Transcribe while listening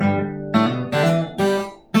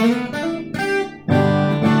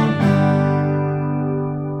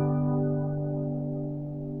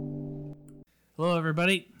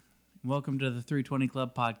everybody. Welcome to the 320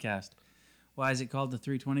 Club podcast. Why is it called the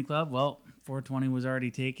 320 Club? Well, 420 was already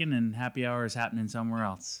taken and happy hour is happening somewhere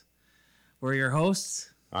else. We're your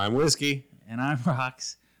hosts. I'm Whiskey. And I'm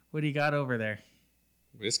Rocks. What do you got over there?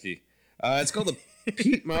 Whiskey. It's called the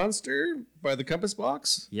Peat Monster by the Compass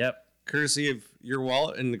Box. Yep. Courtesy of your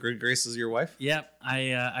wallet and the good graces of your wife. Yep.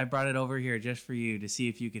 I brought it over here just for you to see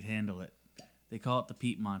if you could handle it. They call it the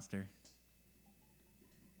Peat Monster.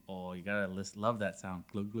 Oh, you gotta love that sound.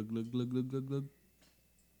 Glug, glug, glug, glug, glug, glug, glug.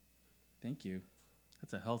 Thank you.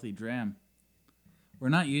 That's a healthy dram. We're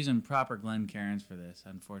not using proper Glencairns for this,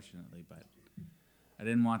 unfortunately, but I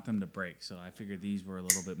didn't want them to break, so I figured these were a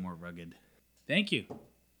little bit more rugged. Thank you.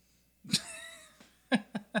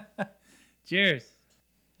 Cheers.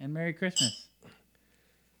 And Merry Christmas.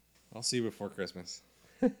 I'll see you before Christmas.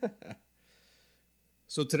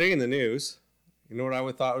 So today in the news, you know what I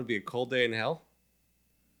would thought would be a cold day in hell?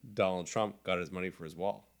 Donald Trump got his money for his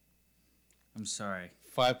wall. I'm sorry.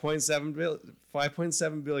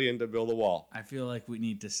 $5.7 billion to build a wall. I feel like we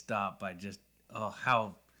need to stop by just,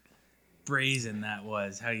 how brazen that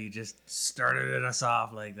was. How you just started us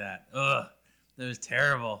off like that. Ugh, that was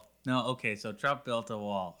terrible. No, okay, so Trump built a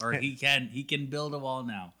wall, or he can build a wall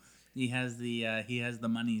now. He has the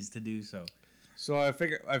monies to do so. So I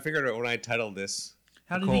figured out when I titled this.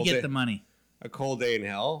 How did he get the money? A cold day in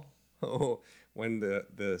hell. When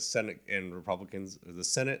the Senate and Republicans, the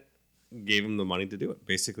Senate gave him the money to do it.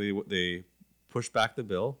 Basically, they pushed back the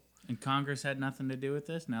bill. And Congress had nothing to do with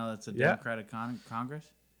this? Now that's a Democratic Congress?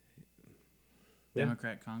 Yeah.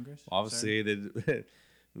 Democrat Congress? Obviously,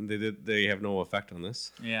 they have no effect on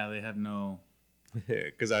this. Yeah, they have no...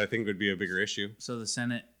 Because I think it would be a bigger issue. So the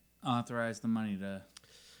Senate authorized the money to...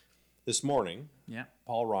 This morning, yeah,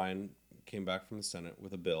 Paul Ryan came back from the Senate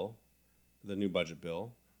with a bill, the new budget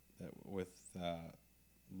bill, with a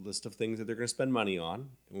list of things that they're going to spend money on.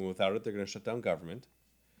 And without it, they're going to shut down government.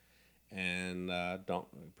 And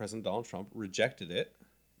President Donald Trump rejected it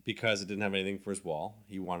because it didn't have anything for his wall.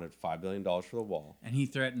 He wanted $5 billion for the wall. And he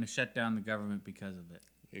threatened to shut down the government because of it.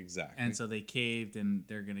 Exactly. And so they caved, and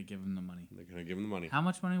they're going to give him the money. They're going to give him the money. How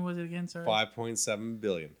much money was it again, sir? $5.7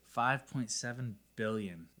 billion. $5.7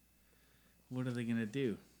 billion. What are they going to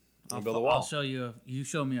do? Build a wall. I'll show you. You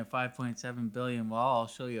show me a $5.7 billion wall. I'll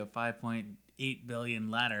show you a $5.8 billion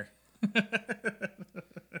ladder.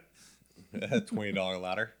 $20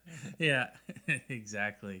 ladder. Yeah,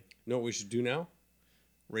 exactly. You know what we should do now?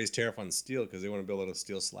 Raise tariff on steel because they want to build out of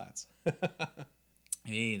steel slats.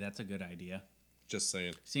 Hey, that's a good idea. Just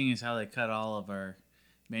saying. Seeing as how they cut all of our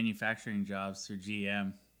manufacturing jobs through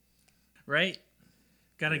GM. Right?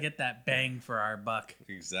 Got to get that bang for our buck.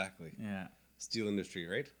 Exactly. Yeah. Steel industry,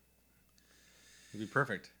 right? It'd be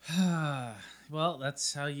perfect. Well,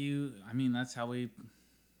 that's how that's how we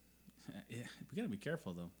got to be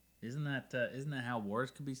careful, though. Isn't that how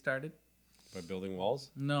wars could be started? By building walls?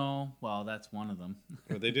 No. Well, that's one of them.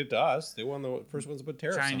 Well, they did to us. They were one of the first ones to put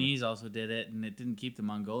tariffs on it. Chinese also did it, and it didn't keep the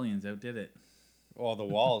Mongolians out, did it? Oh, the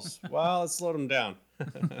walls. Well, it slowed them down.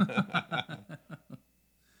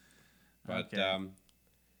 But, okay.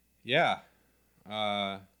 Yeah.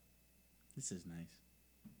 This is nice.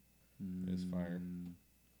 It's fire.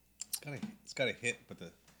 It's got a hit, but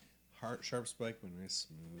the sharp spike went nice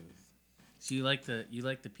smooth. So you like the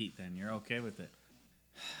peat then? You're okay with it?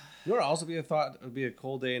 You know what also be a thought? It would be a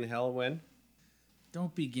cold day in hell when?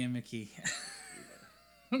 Don't be gimmicky.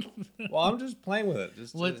 Well, I'm just playing with it.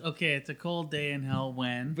 Okay, it's a cold day in hell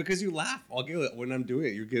when? Because you laugh. I'll giggle when I'm doing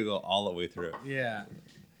it. You giggle all the way through. Yeah.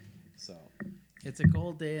 So. It's a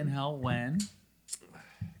cold day in hell when?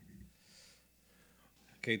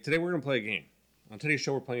 Okay, today we're going to play a game. On today's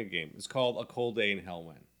show, we're playing a game. It's called A Cold Day in Hell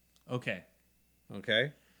When. Okay.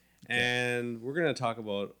 And we're going to talk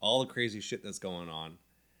about all the crazy shit that's going on.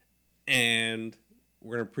 And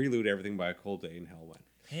we're going to prelude everything by A Cold Day in Hell When.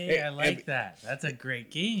 Hey, I like that. That's a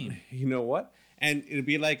great game. You know what? And it'll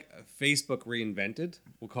be like Facebook reinvented.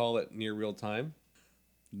 We'll call it Near Real Time.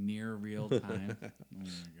 Near real time. Oh, my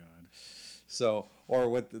God. So, or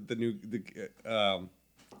what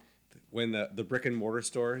when the brick and mortar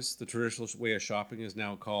stores, the traditional way of shopping is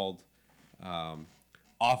now called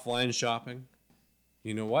offline shopping.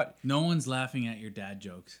 You know what? No one's laughing at your dad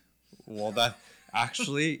jokes. Well, that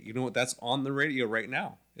actually, you know what? That's on the radio right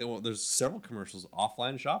now. There's several commercials.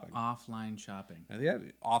 Offline shopping. Offline shopping. And yeah,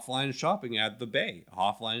 offline shopping at the Bay.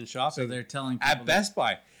 Offline shopping. So they're telling people at Best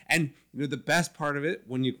Buy. And you know the best part of it,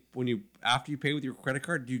 when you after you pay with your credit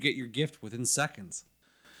card, you get your gift within seconds.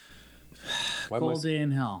 Cold day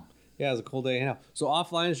in hell. Yeah, it's a cold day in hell. So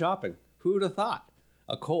offline shopping. Who would have thought?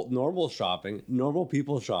 Normal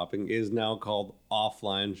people shopping is now called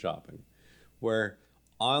offline shopping. where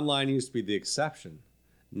online used to be the exception.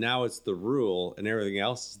 Now it's the rule, and everything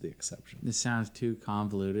else is the exception. This sounds too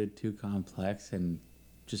convoluted, too complex, and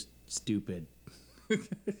just stupid.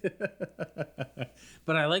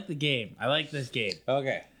 But I like the game. I like this game.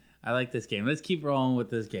 Okay. I like this game. Let's keep rolling with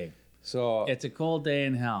this game. So It's a cold day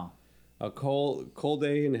in hell. a cold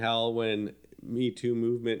day in hell when Me Too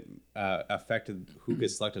movement affected who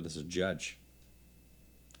gets selected as a judge.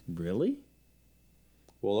 Really?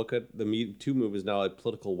 Well, look at the Me Too movement is now a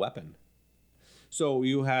political weapon. So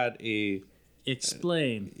you had a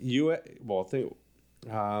Explain.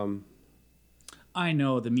 I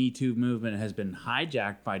know the Me Too movement has been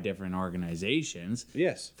hijacked by different organizations.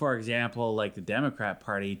 Yes. For example, like the Democrat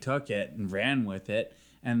Party took it and ran with it,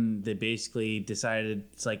 and they basically decided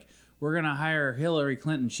it's like, we're going to hire Hillary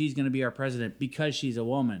Clinton. She's going to be our president because she's a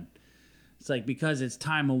woman. It's like, because it's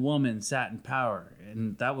time a woman sat in power.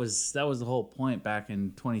 And that was the whole point back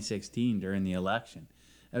in 2016 during the election.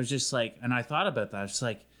 I was just like, and I thought about that. I was just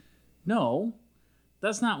like, no,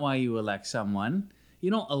 that's not why you elect someone. You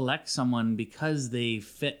don't elect someone because they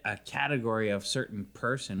fit a category of certain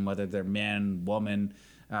person, whether they're man, woman,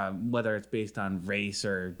 whether it's based on race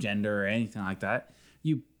or gender or anything like that.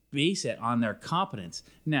 You base it on their competence.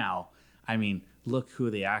 Now, I mean, look who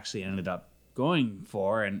they actually ended up going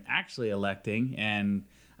for and actually electing. And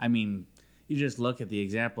I mean, you just look at the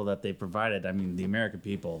example that they provided. I mean, the American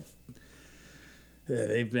people,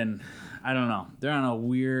 they've been, I don't know, they're on a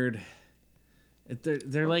weird,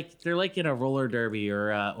 they're like in a roller derby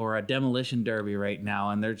or a demolition derby right now,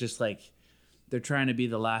 and they're just like, they're trying to be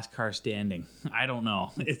the last car standing. I don't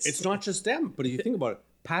know. It's not just them, but if you think about it,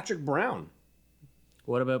 Patrick Brown.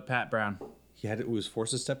 What about Pat Brown? He was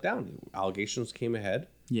forced to step down. Allegations came ahead.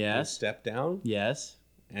 Yes. He stepped down. Yes.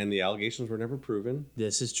 And the allegations were never proven.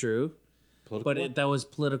 This is true. That was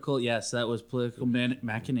political. Yes, that was political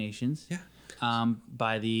machinations. Yeah.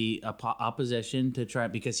 By the opposition to try,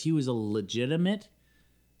 because he was a legitimate.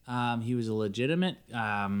 What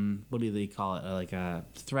do they call it? Like a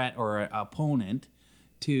threat or an opponent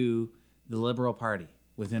to the Liberal Party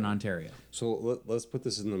within Ontario. So let's put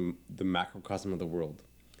this in the macrocosm of the world.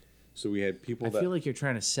 So we had people I feel like you're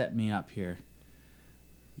trying to set me up here.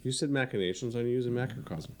 You said machinations, I'm using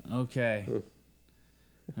macrocosm. Okay.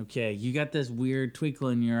 Okay, you got this weird twinkle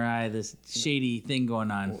in your eye, this shady thing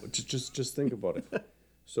going on. Well, just think about it.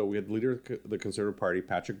 So we had the leader of the Conservative Party,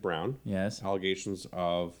 Patrick Brown. Yes. Allegations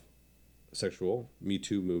of sexual Me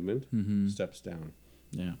Too movement, steps down.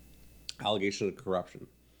 Yeah. Allegation of corruption.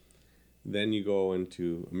 Then you go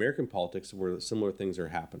into American politics where similar things are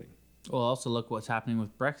happening. Well, also look what's happening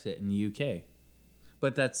with Brexit in the UK.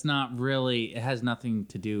 But that's not really, it has nothing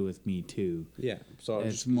to do with Me Too. Yeah. So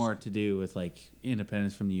it's more to do with like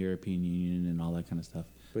independence from the European Union and all that kind of stuff.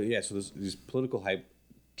 But yeah, so there's these political hype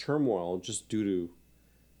turmoil just due to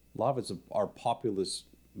a lot of it's our populist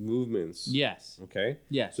movements. Yes. Okay?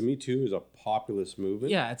 Yes. So Me Too is a populist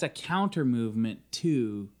movement. Yeah, it's a counter movement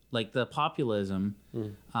to like the populism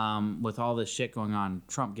with all this shit going on,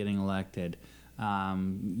 Trump getting elected,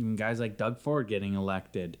 even guys like Doug Ford getting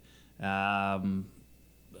elected,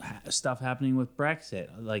 stuff happening with Brexit,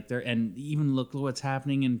 like there, and even look what's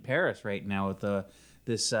happening in Paris right now with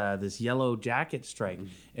this yellow jacket strike.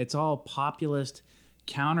 It's all populist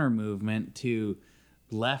counter movement to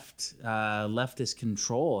leftist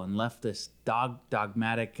control and leftist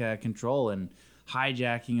dogmatic control and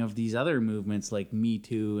hijacking of these other movements like Me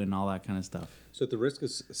Too and all that kind of stuff. So at the risk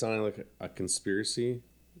of sounding like a conspiracy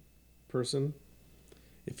person,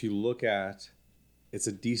 if you look at, it's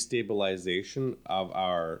a destabilization of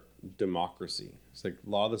our democracy. It's like a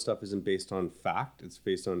lot of the stuff isn't based on fact, it's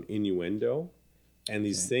based on innuendo. And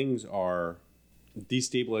these things are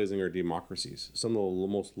destabilizing our democracies. Some of the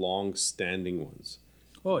most long-standing ones.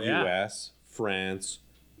 Oh, yeah. U.S., France,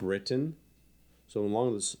 Britain. So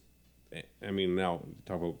along this, I mean, now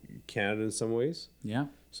talk about Canada in some ways. Yeah.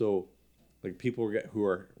 So, like people who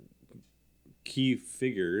are key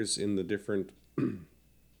figures in the different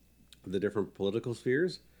political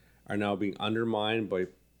spheres are now being undermined by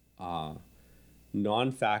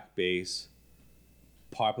non-fact based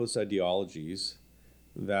populist ideologies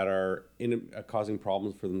that are causing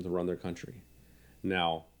problems for them to run their country.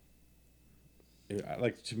 Now,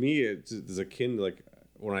 like to me, it's akin to like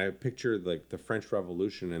when I picture like the French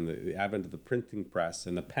Revolution and the advent of the printing press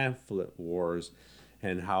and the pamphlet wars,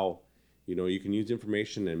 and how you can use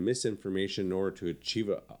information and misinformation in order to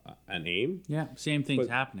achieve an aim. Yeah, same thing's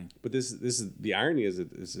happening. But this is the irony is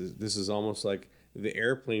that this is almost like the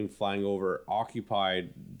airplane flying over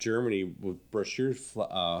occupied Germany with brochures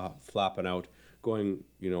flapping out, going,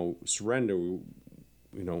 surrender.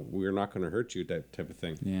 We're not going to hurt you, that type of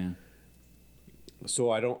thing. Yeah.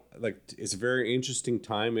 So I don't like. It's a very interesting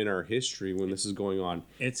time in our history when this is going on.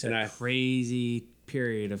 It's crazy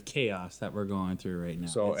period of chaos that we're going through right now.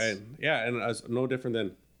 So and it's no different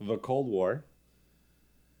than the Cold War.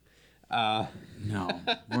 No,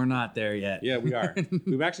 we're not there yet. Yeah, we are.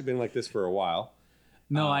 We've actually been like this for a while.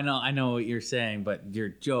 No, I know what you're saying, but your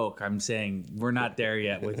joke, I'm saying we're not there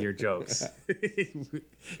yet with your jokes.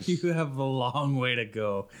 You have a long way to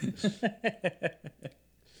go.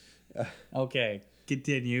 Okay,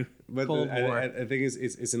 continue. But Cold War. I think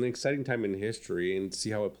it's an exciting time in history and see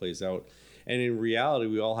how it plays out. And in reality,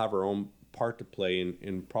 we all have our own part to play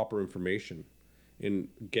in proper information, in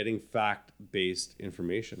getting fact-based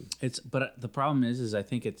information. But the problem is I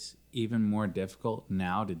think it's even more difficult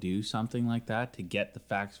now to do something like that, to get the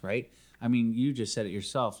facts right. I mean, you just said it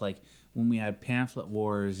yourself, like when we had pamphlet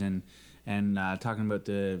wars and talking about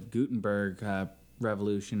the Gutenberg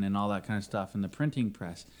revolution and all that kind of stuff and the printing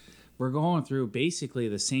press. We're going through basically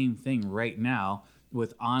the same thing right now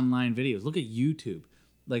with online videos. Look at YouTube.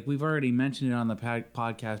 Like we've already mentioned it on the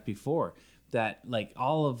podcast before, that like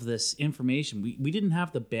all of this information, we didn't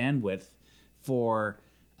have the bandwidth for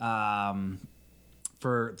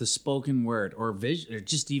the spoken word or vision, or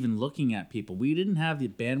just even looking at people. We didn't have the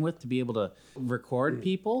bandwidth to be able to record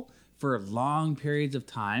people for long periods of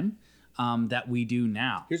time that we do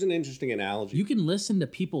now. Here's an interesting analogy. You can listen to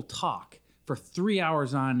people talk for 3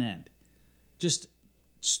 hours on end. Just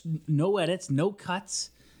no edits, no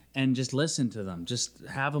cuts, and just listen to them. Just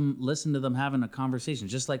have them listen to them having a conversation,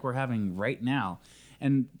 just like we're having right now.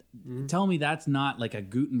 And tell me that's not like a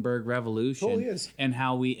Gutenberg revolution. Totally is. And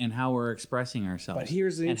how we're expressing ourselves.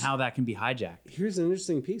 But and how that can be hijacked. Here's an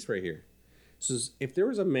interesting piece right here. So if there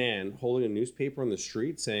was a man holding a newspaper on the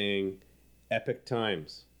street saying, "Epic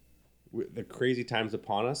times, the crazy times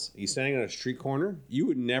upon us," he's standing on a street corner, you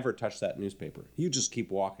would never touch that newspaper. You'd just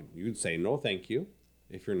keep walking. You'd say, "No, thank you,"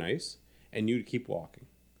 if you're nice, and you'd keep walking.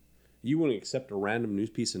 You wouldn't accept a random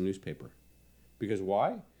piece of newspaper. Because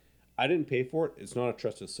why? I didn't pay for it. It's not a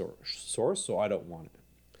trusted source, so I don't want it.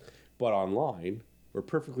 But online, we're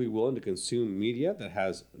perfectly willing to consume media that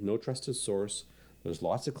has no trusted source. There's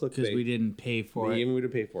lots of clickbait. Because we didn't pay for it. Even we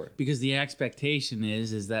didn't pay for it. Because the expectation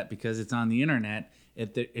is that because it's on the internet,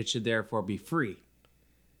 it should therefore be free.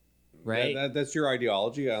 Right? That's your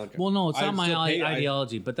ideology. Well, no, it's not my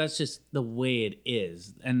ideology, but that's just the way it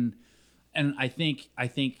is. And I think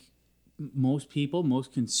most people,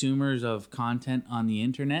 most consumers of content on the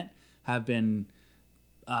internet have been,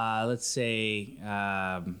 let's say,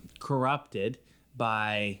 corrupted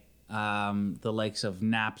by the likes of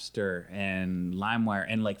Napster and LimeWire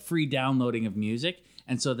and like free downloading of music.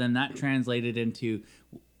 And so then that translated into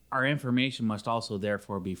our information must also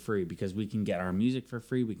therefore be free, because we can get our music for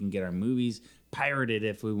free. We can get our movies pirated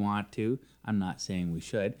if we want to. I'm not saying we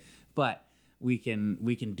should, but we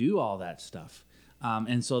can do all that stuff.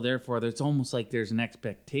 And so therefore it's almost like there's an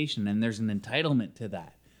expectation and there's an entitlement to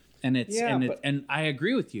that. And and I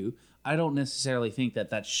agree with you. I don't necessarily think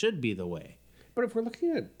that should be the way. But if we're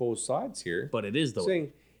looking at both sides here, but it is the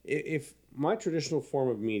way. If my traditional form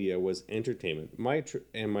of media was entertainment, my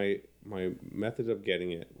method of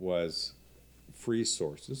getting it was free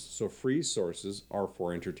sources. So free sources are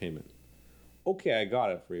for entertainment. Okay, I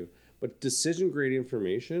got it for you. But decision grade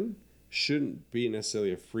information shouldn't be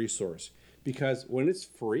necessarily a free source. Because when it's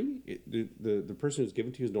free, the person who's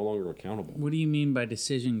given to you is no longer accountable. What do you mean by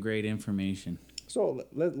decision grade information? So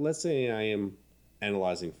let's say I am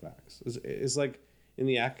analyzing facts. It's like in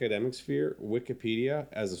the academic sphere, Wikipedia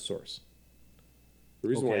as a source. The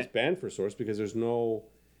reason why it's banned for source because there's no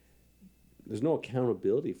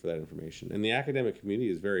accountability for that information. And the academic community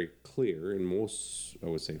is very clear in most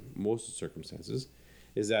circumstances,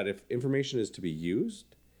 is that if information is to be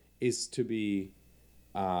used, is to be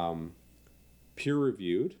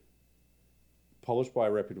peer-reviewed, published by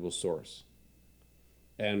a reputable source.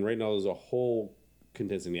 And right now there's a whole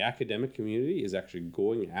condensing. The academic community is actually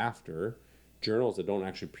going after journals that don't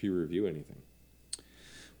actually peer-review anything.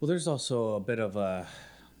 Well, there's also a bit of a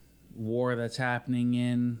war that's happening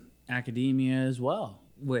in academia as well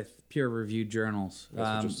with peer-reviewed journals.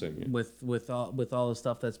 That's interesting. Yeah. With all the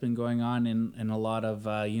stuff that's been going on in a lot of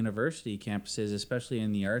university campuses, especially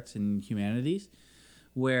in the arts and humanities,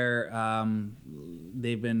 where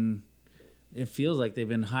it feels like they've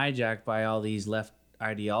been hijacked by all these left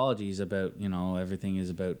ideologies about, everything is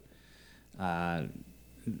about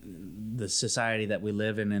the society that we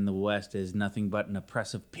live in the West is nothing but an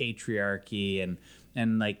oppressive patriarchy,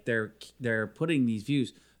 and like they're putting these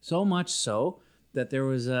views so much so that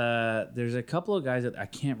there's a couple of guys that I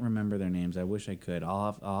can't remember their names. I wish I could.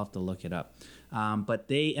 I'll have to look it up. But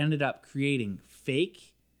they ended up creating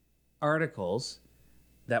fake articles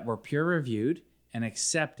that were peer reviewed and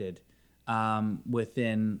accepted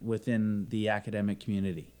within the academic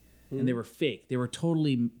community. And they were fake. They were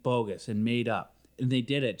totally bogus and made up. And they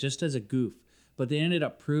did it just as a goof. But they ended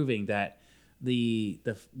up proving that the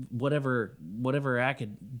whatever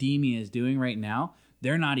academia is doing right now,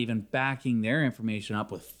 they're not even backing their information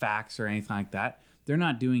up with facts or anything like that. They're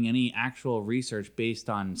not doing any actual research based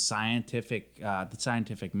on the scientific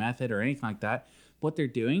method or anything like that. What they're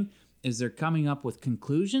doing is they're coming up with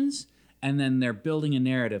conclusions, and then they're building a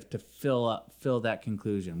narrative to fill that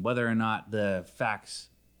conclusion, whether or not the facts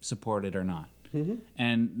support it or not. Mm-hmm.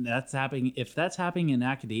 And that's happening. If that's happening in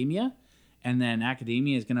academia, and then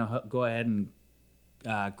academia is going to go ahead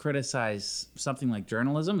and criticize something like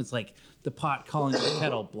journalism, it's like the pot calling the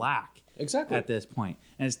kettle black. Exactly. At this point,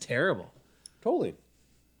 and it's terrible. Totally.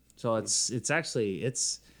 So it's actually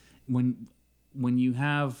when you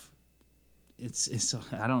have it's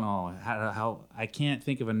I don't know how I can't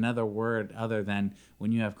think of another word other than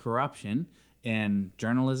when you have corruption in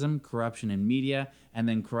journalism, corruption in media, and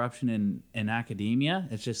then corruption in academia.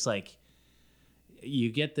 It's just like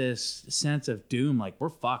you get this sense of doom, like we're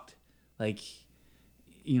fucked. Like,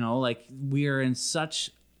 you know, like we are in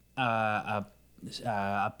such a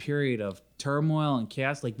period of turmoil and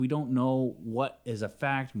chaos. Like we don't know what is a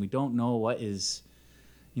fact, and we don't know what is,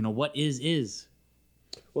 you know, what is.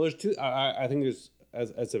 Well, there's two. I think there's.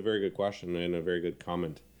 That's a very good question and a very good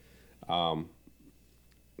comment. But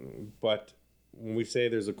when we say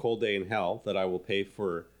there's a cold day in hell that I will pay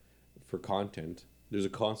for content, there's a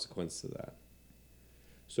consequence to that.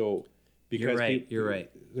 So, because you're right.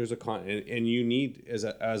 There's and you need as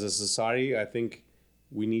a society, I think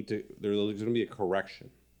we need to. There's going to be a correction.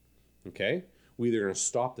 Okay, we're either going to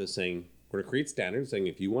stop this saying we're going to create standards saying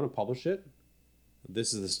if you want to publish it,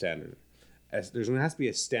 this is the standard. There's going to have to be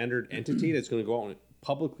a standard entity that's going to go out and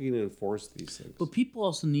publicly and enforce these things. But people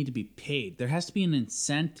also need to be paid. There has to be an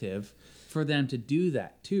incentive for them to do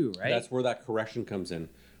that too, right? That's where that correction comes in.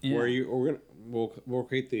 Yeah. Where we'll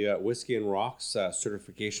create the Whisky Rocks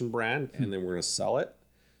certification brand, and then we're going to sell it.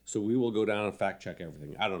 So we will go down and fact check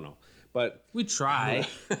everything. I don't know, but we try.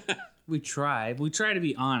 We try to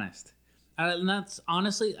be honest. And that's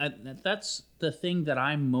honestly, that's the thing that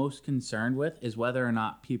I'm most concerned with is whether or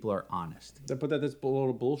not people are honest. But that's a load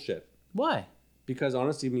of bullshit. Why? Because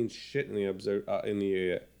honesty means shit in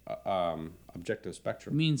the objective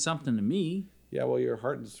spectrum. It means something to me. Yeah, well, your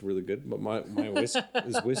heart is really good, but my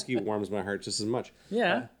whiskey warms my heart just as much.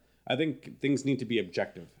 Yeah. I think things need to be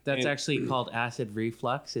objective. That's actually called acid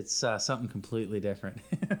reflux. It's something completely different.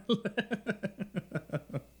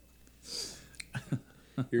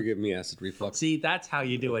 You're giving me acid reflux. See, that's how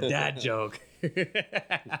you do a dad joke.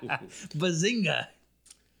 Bazinga.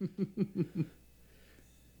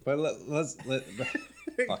 But let's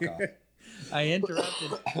fuck off. I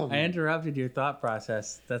interrupted your thought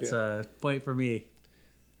process. That's a point for me.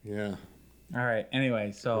 Yeah. All right.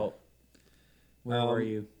 Anyway, so where were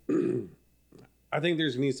you? I think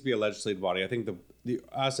there needs to be a legislative body. I think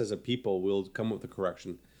us as a people will come up with a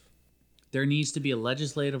correction. There needs to be a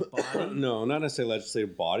legislative body? No, not necessarily a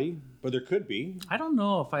legislative body, but there could be. I don't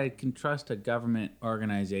know if I can trust a government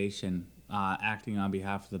organization acting on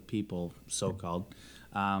behalf of the people, so-called,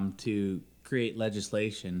 to create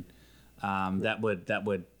legislation that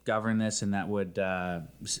would govern this and that would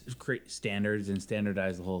create standards and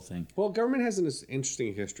standardize the whole thing. Well, government has an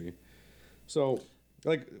interesting history. So,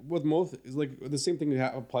 like with most, like the same thing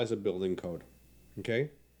applies to building code,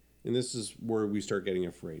 okay? And this is where we start getting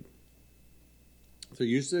afraid. There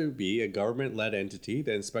used to be a government-led entity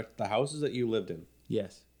that inspected the houses that you lived in.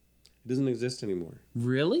 Yes. It doesn't exist anymore.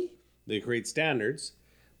 Really? They create standards,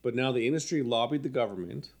 but now the industry lobbied the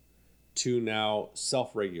government to now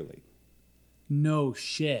self-regulate. No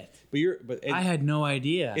shit. I had no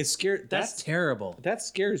idea. It's scary. That's terrible. That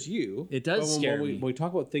scares you. It does scare me. When we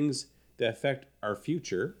talk about things that affect our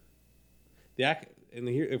future,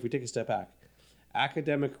 if we take a step back,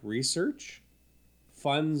 academic research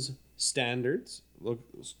funds standards,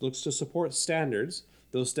 looks to support standards.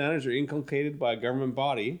 Those standards are inculcated by a government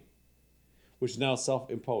body, which is now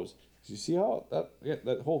self-imposed. So you see how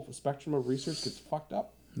that whole spectrum of research gets fucked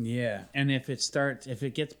up? Yeah, and if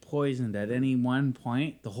it gets poisoned at any one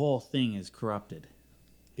point, the whole thing is corrupted.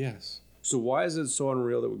 Yes. So why is it so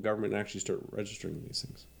unreal that the government actually start registering these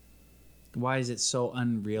things? Why is it so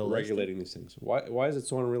unrealistic? Regulating these things. Why is it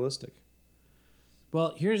so unrealistic?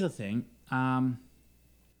 Well, here's the thing.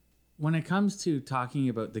 When it comes to talking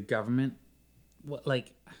about the government, I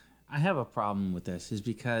have a problem with this is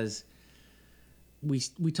because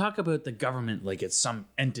we talk about the government like it's some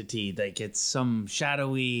entity, like it's some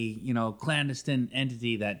shadowy, clandestine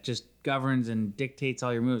entity that just governs and dictates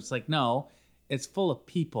all your moves. It's like, no, it's full of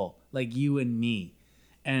people like you and me.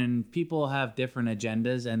 And people have different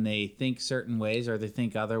agendas and they think certain ways or they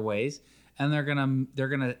think other ways. And they're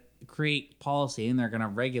gonna create policy and they're gonna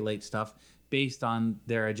regulate stuff based on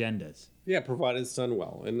their agendas. Yeah, provided it's done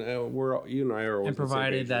well. And you and I are always and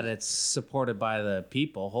provided that it's supported by the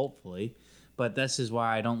people, hopefully. But this is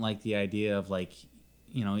why I don't like the idea of like,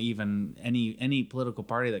 even any political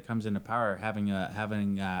party that comes into power having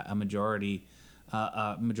a majority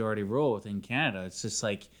rule within Canada. It's just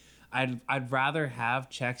like I'd rather have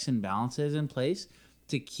checks and balances in place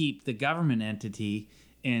to keep the government entity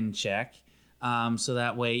in check, so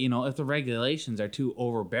that way if the regulations are too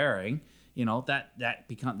overbearing,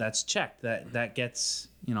 that's checked, that gets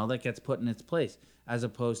put in its place, as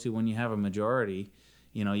opposed to when you have a majority.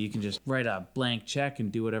 You can just write a blank check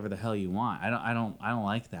and do whatever the hell you want. I don't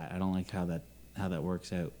like that. I don't like how that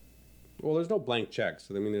works out. Well, there's no blank checks.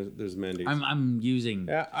 I mean, there's mandates. I'm using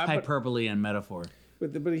hyperbole and metaphor.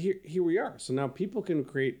 But here we are. So now people can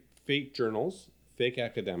create fake journals, fake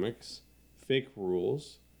academics, fake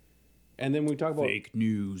rules, and then we talk about fake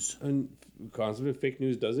news. And concept of fake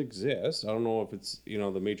news does exist. I don't know if it's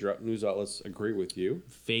the major news outlets agree with you.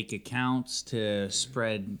 Fake accounts to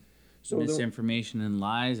spread misinformation and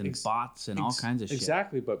lies and bots and all kinds of shit.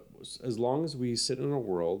 Exactly, but as long as we sit in a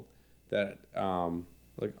world that,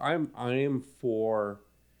 I am for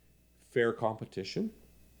fair competition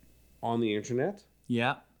on the internet.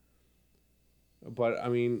 Yeah. But I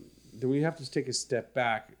mean, then we have to take a step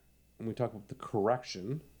back and we talk about the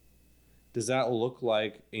correction. Does that look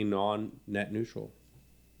like a non-net neutral,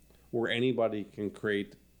 where anybody can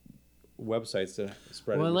create websites to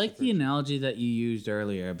spread? Well, I like the analogy that you used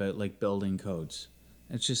earlier about like building codes.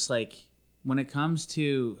 It's just like when it comes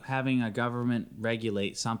to having a government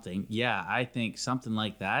regulate something, I think something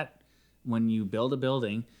like that, when you build a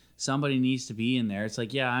building, somebody needs to be in there. It's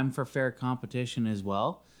like, I'm for fair competition as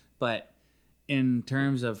well, but in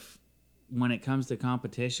terms of when it comes to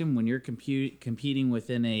competition, when you're competing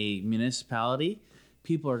within a municipality,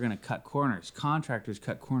 people are going to cut corners. Contractors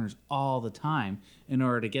cut corners all the time in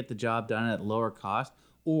order to get the job done at lower cost,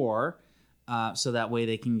 or so that way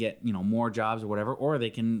they can get more jobs or whatever, or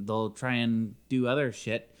they'll try and do other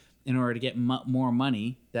shit in order to get more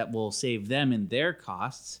money that will save them in their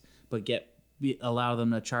costs, but allow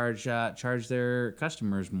them to charge their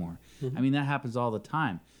customers more. Mm-hmm. I mean, that happens all the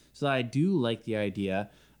time. So I do like the idea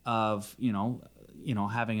of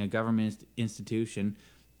having a government institution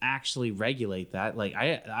actually regulate that. Like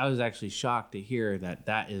I was actually shocked to hear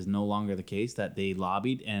that is no longer the case, that they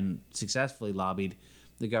lobbied and successfully lobbied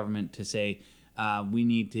the government to say we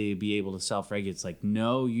need to be able to self-regulate. It's like,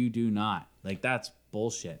 no, you do not. Like, that's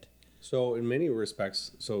bullshit. So in many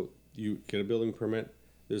respects, so you get a building permit,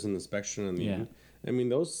 there's an inspection on the end. I mean,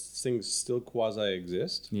 those things still quasi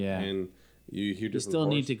exist. Yeah. And you still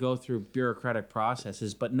need to go through bureaucratic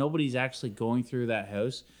processes, but nobody's actually going through that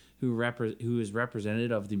house who is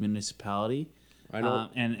representative of the municipality. I know,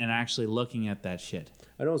 and actually looking at that shit.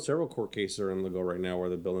 I know several court cases are on the go right now where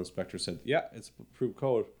the building inspector said, it's approved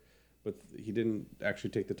code, but he didn't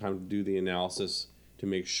actually take the time to do the analysis to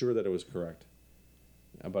make sure that it was correct.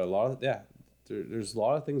 But there's a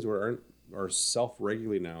lot of things where are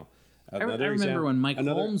self-regulating now. I remember when Mike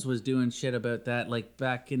Holmes was doing shit about that, like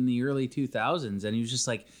back in the early 2000s, and he was just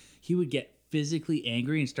like, he would get physically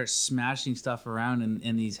angry and start smashing stuff around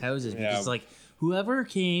in these houses because like, whoever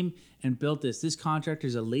came and built this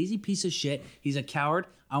contractor's a lazy piece of shit. He's a coward.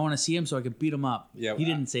 I want to see him so I can beat him up. Yeah, he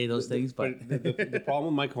didn't say those things, but the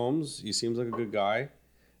problem with Mike Holmes, he seems like a good guy,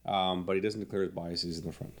 but he doesn't declare his biases in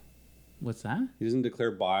the front. What's that? He doesn't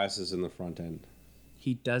declare biases in the front end.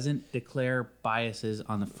 He doesn't declare biases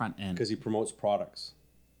on the front end. Because he promotes products.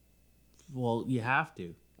 Well, you have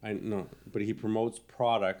to. I know, but he promotes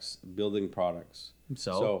products, building products.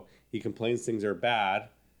 So he complains things are bad.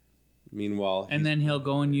 Meanwhile, and then he'll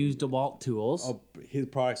go and use DeWalt tools. His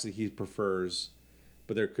products that he prefers,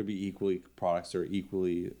 but there could be products that are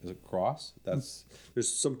equally across. There's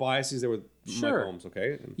some biases there with Mike Holmes.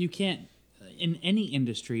 Okay, you can't in any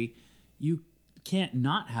industry. You can't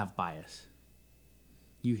not have bias.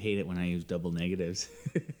 You hate it when I use double negatives.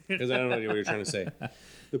 Because I don't know what you're trying to say.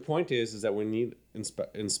 The point is that we need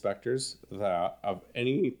inspectors that of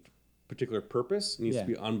any particular purpose needs to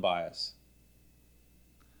be unbiased.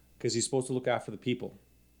 Because he's supposed to look after the people.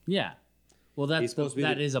 Yeah. Well, that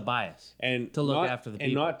is a bias. And to look after the people.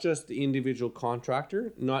 And not just the individual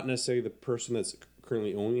contractor, not necessarily the person that's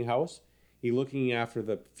currently owning a house. He's looking after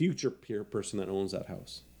the future person that owns that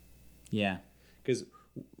house. Yeah. because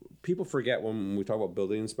people forget when we talk about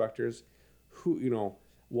building inspectors, who,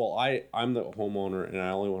 well, I'm the homeowner and I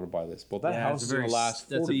only want to buy this. Well, that house is going to last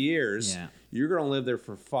 40 years. Yeah. You're going to live there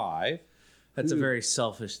for 5. That's a very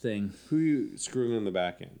selfish thing. Who are you screwing in the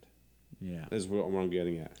back end? Yeah. Is what I'm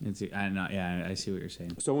getting at. I see what you're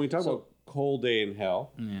saying. So when we talk about cold day in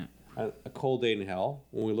hell, Yeah. a cold day in hell,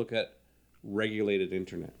 when we look at regulated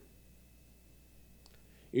internet.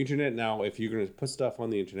 Internet now, if you're going to put stuff on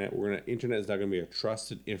the internet, internet is not going to be a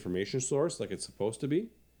trusted information source like it's supposed to be.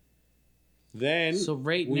 Then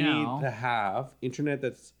we need to have internet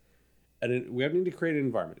that's, we need to create an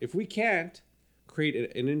environment. If we can't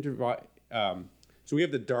create an environment, so we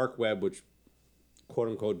have the dark web, which quote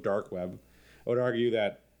unquote dark web. I would argue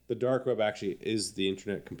that the dark web actually is the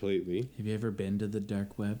internet completely. Have you ever been to the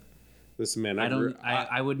dark web? Listen, man,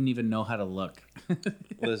 I wouldn't even know how to look.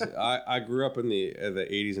 Listen, I grew up in the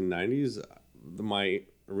 80s and 90s. My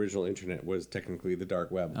original internet was technically the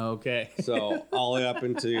dark web. Okay. So all the way up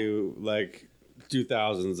into like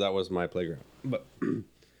 2000s, that was my playground. But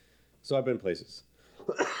so I've been places.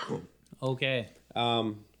 Okay.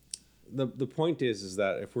 The point is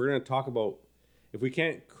that if we're going to talk about, if we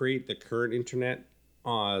can't create the current internet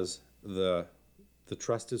as the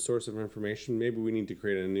trusted source of information, maybe we need to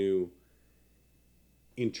create a new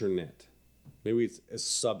internet. Maybe it's a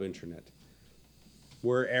sub-internet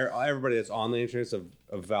where everybody that's on the internet is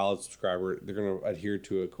a valid subscriber. They're going to adhere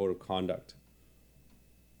to a code of conduct.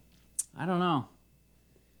 I don't know.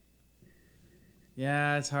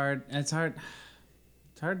 Yeah, it's hard. It's hard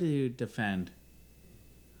to defend.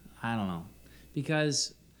 I don't know.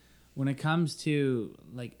 Because when it comes to,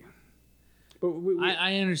 like... But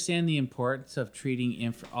I understand the importance of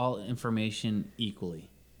treating all information equally.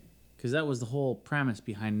 Because that was the whole premise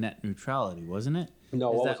behind net neutrality, wasn't it?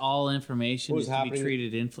 No. All information is to be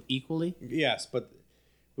treated equally? Yes, but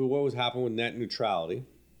what was happening with net neutrality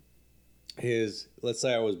is, let's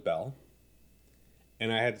say I was Bell,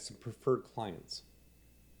 and I had some preferred clients.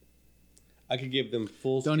 I could give them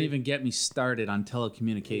full... Don't even get me started on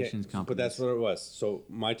telecommunications companies. But that's what it was. So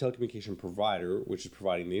my telecommunication provider, which is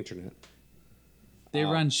providing the internet... They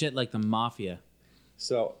run shit like the mafia.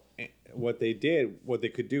 So what they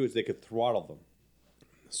could do is they could throttle them.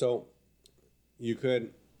 So you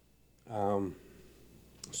could throttle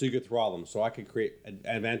them. So I could create an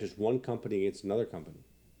advantage one company against another company.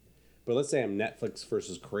 But let's say I'm Netflix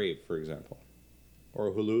versus Crave, for example,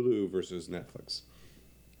 or Hulu versus Netflix.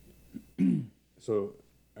 So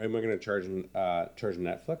am I going to charge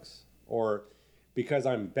Netflix? Or because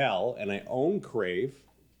I'm Bell and I own Crave,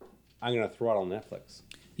 I'm going to throttle Netflix.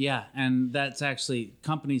 Yeah, and that's actually,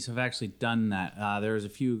 companies have actually done that. There was a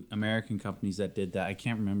few American companies that did that. I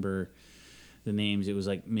can't remember the names. It was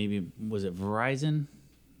like, maybe, was it Verizon?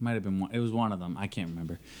 Might have been one. It was one of them. I can't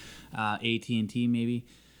remember. AT&T maybe.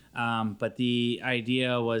 But the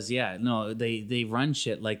idea was, they run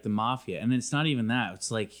shit like the mafia. And it's not even that. It's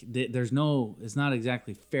like, it's not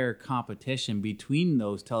exactly fair competition between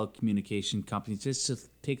those telecommunication companies. Just to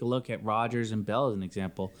take a look at Rogers and Bell as an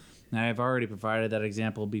example. And I've already provided that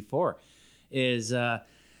example before, is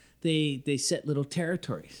they set little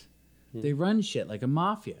territories. They run shit like a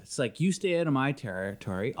mafia. It's like, you stay out of my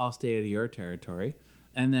territory, I'll stay out of your territory,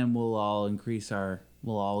 and then we'll all increase our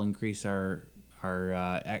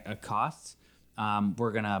costs.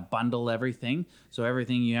 We're gonna bundle everything, so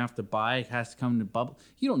everything you have to buy has to come to bubble.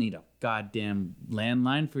 You don't need a goddamn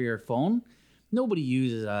landline for your phone. Nobody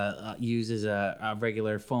uses a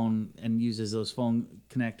regular phone and uses those phone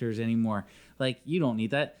connectors anymore. Like, you don't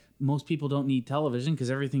need that. Most people don't need television because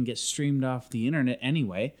everything gets streamed off the internet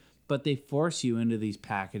anyway. But they force you into these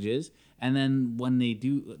packages, and then when they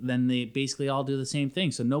do, then they basically all do the same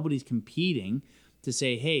thing. So nobody's competing to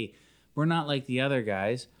say, hey, we're not like the other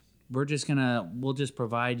guys. We'll just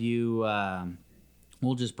provide you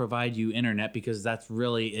internet because that's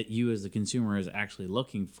really you as the consumer is actually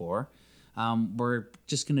looking for. We're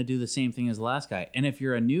just going to do the same thing as the last guy. And if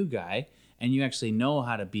you're a new guy and you actually know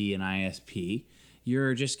how to be an ISP,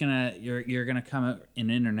 you're gonna come out an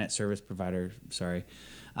internet service provider. Sorry.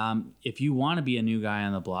 If you want to be a new guy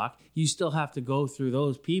on the block, you still have to go through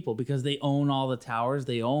those people because they own all the towers,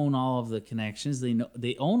 they own all of the connections,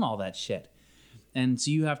 they own all that shit, and so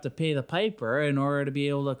you have to pay the piper in order to be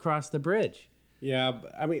able to cross the bridge. Yeah,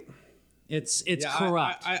 but, I mean. It's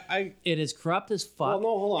corrupt. It is corrupt as fuck. Well,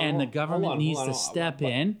 no, hold on. The government needs to step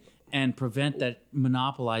in and prevent that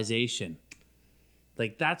monopolization.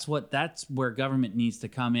 Like, that's where government needs to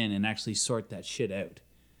come in and actually sort that shit out.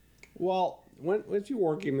 Well, if you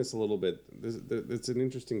work in this a little bit, it's an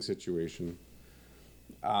interesting situation.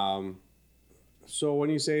 So when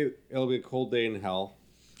you say it'll be a cold day in hell,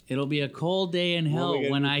 It'll be a cold day in hell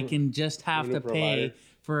when I can just have to pay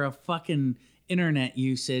for a fucking internet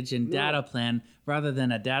usage and data plan rather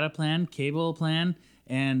than a data plan, cable plan,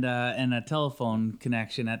 and a telephone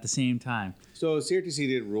connection at the same time. So CRTC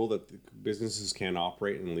did rule that businesses can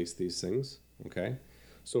operate and lease these things. Okay,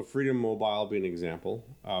 so Freedom Mobile being an example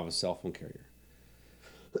of a cell phone carrier.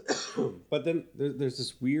 But then there's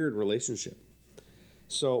this weird relationship.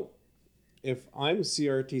 So if I'm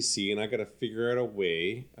CRTC and I got to figure out a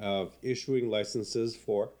way of issuing licenses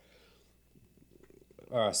for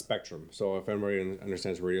spectrum. So if anybody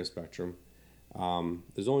understands radio spectrum,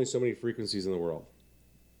 there's only so many frequencies in the world,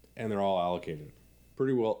 and they're all allocated.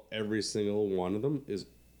 Pretty well every single one of them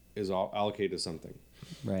is all allocated to something.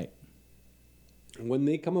 Right. When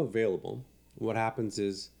they come available, what happens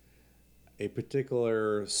is a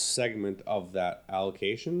particular segment of that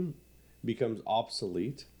allocation becomes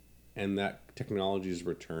obsolete, and that technology is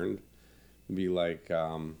returned. It'd be like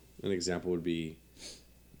an example would be,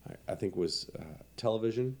 I think was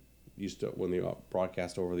television used to, when they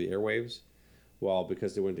broadcast over the airwaves. Well,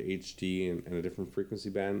 because they went to HD and a different frequency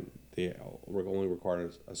band, they only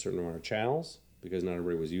required a certain amount of channels because not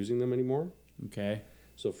everybody was using them anymore. Okay.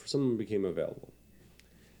 So some of them became available.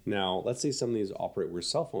 Now, let's say some of these operate where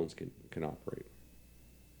cell phones can operate.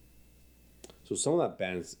 So some of that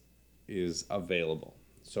band is available.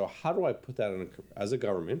 So how do I put that on as a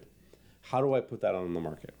government? How do I put that on the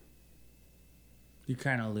market? You're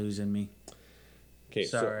kind of losing me. Okay,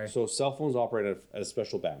 sorry. So cell phones operate at a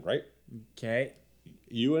special band, right? Okay.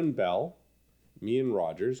 You and Bell, me and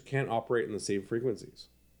Rogers can't operate in the same frequencies.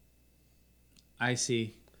 I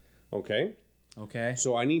see. Okay? Okay.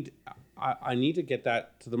 So I need to get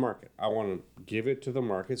that to the market. I want to give it to the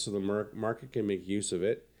market so the market can make use of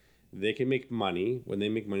it. They can make money. When they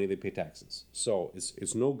make money, they pay taxes. So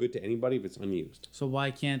it's no good to anybody if it's unused. So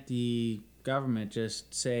why can't the government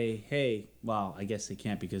just say, hey, well, I guess they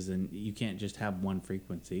can't, because then you can't just have one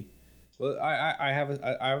frequency. Well, I have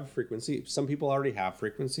a frequency. Some people already have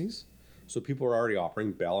frequencies. So people are already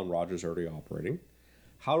operating. Bell and Rogers are already operating.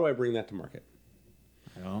 How do I bring that to market?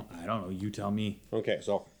 I don't know. You tell me. Okay,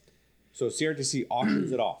 so CRTC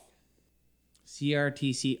auctions it off.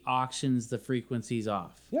 CRTC auctions the frequencies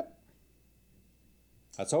off. Yep.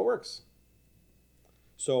 That's how it works.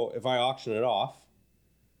 So if I auction it off,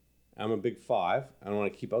 I'm a big five. I don't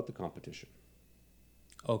want to keep out the competition.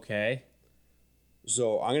 Okay.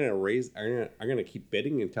 So I'm gonna keep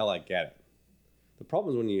bidding until I get it. The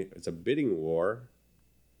problem is when it's a bidding war,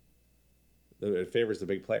 it favors the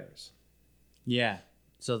big players. Yeah.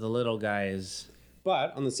 So the little guy is.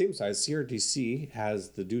 But on the same side, CRTC has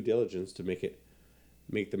the due diligence to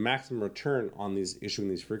make the maximum return on issuing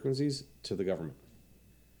these frequencies to the government.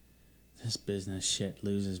 This business shit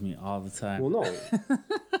loses me all the time. Well, no.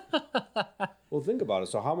 Well, think about it.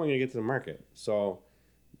 So how am I going to get to the market? So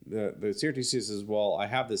the CRTC says, well, I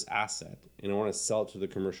have this asset and I want to sell it to the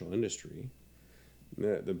commercial industry.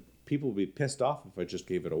 The people would be pissed off if I just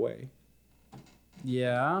gave it away.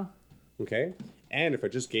 Yeah. Okay? And if I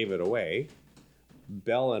just gave it away,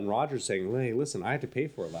 Bell and Rogers saying, hey, listen, I had to pay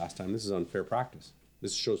for it last time. This is unfair practice.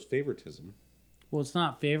 This shows favoritism. Well, it's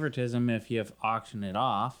not favoritism if you have auctioned it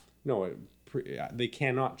off. No, they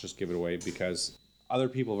cannot just give it away because other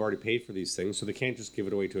people have already paid for these things, so they can't just give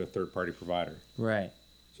it away to a third-party provider. Right.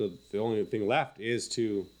 So the only thing left is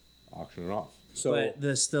to auction it off. So, but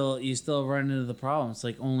you still run into the problem. It's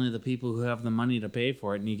like only the people who have the money to pay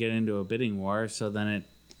for it, and you get into a bidding war. So then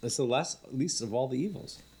it's the least of all the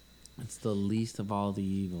evils. It's the least of all the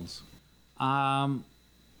evils. On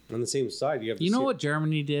the same side, you have. You know what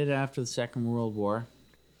Germany did after the Second World War?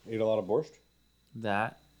 Ate a lot of borscht.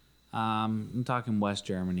 That. I'm talking West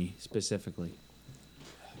Germany specifically.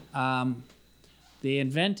 They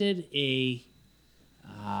invented a.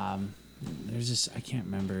 There's this. I can't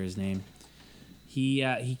remember his name.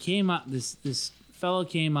 He came up. This fellow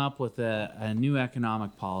came up with a new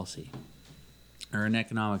economic policy, or an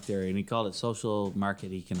economic theory, and he called it social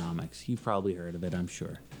market economics. You've probably heard of it, I'm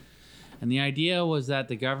sure. And the idea was that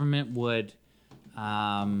the government would.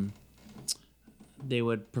 They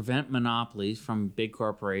would prevent monopolies from big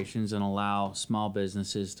corporations and allow small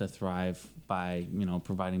businesses to thrive by,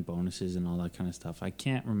 providing bonuses and all that kind of stuff. I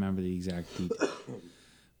can't remember the exact detail.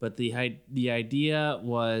 But the idea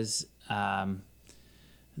was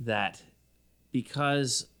that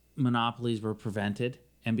because monopolies were prevented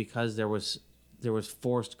and because there was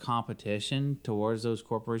forced competition towards those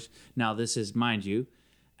corporations. Now, this is, mind you,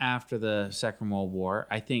 after the Second World War.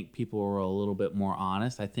 I think people were a little bit more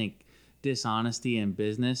honest. I think dishonesty in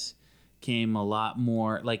business came a lot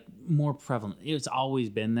more prevalent. It's always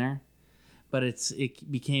been there, but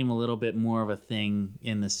it became a little bit more of a thing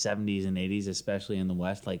in the 70s and 80s, especially in the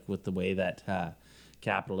West, like with the way that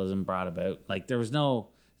capitalism brought about. Like there was no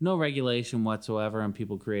regulation whatsoever, and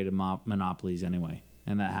people created monopolies anyway,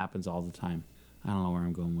 and that happens all the time. I don't know where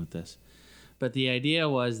I'm going with this, but the idea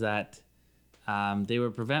was that they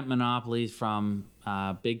would prevent monopolies from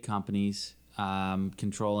big companies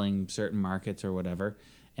controlling certain markets or whatever,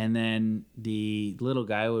 and then the little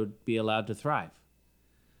guy would be allowed to thrive.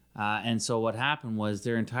 And so what happened was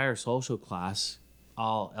their entire social class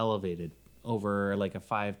all elevated over like a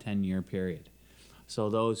 5-10 year period. So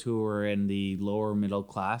those who were in the lower middle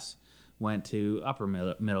class went to upper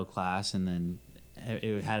middle class, and then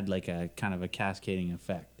it had like a kind of a cascading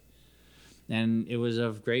effect. And it was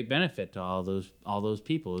of great benefit to all those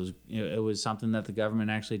people. It was something that the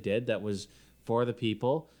government actually did that was for the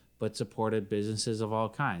people, but supported businesses of all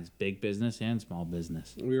kinds, big business and small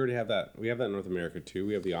business. We already have that. We have that in North America too.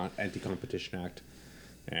 We have the Anti-Competition Act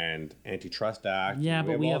and Antitrust Act. Yeah,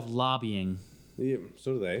 but we have lobbying. Yeah,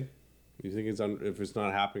 so do they. You think if it's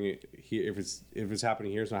not happening here, if it's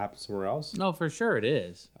happening here, it's not happening somewhere else? No, for sure it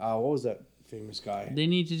is. What was that famous guy? They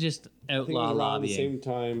need to just outlaw lobbying. At the same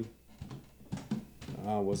time,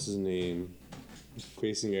 what's his name?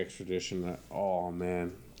 Facing extradition. Oh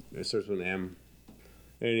man, it starts with an M.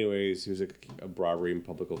 Anyways, he was a bribery in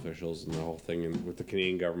public officials and the whole thing, and with the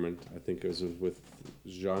Canadian government. I think it was with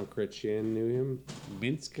Jean Chrétien, knew him.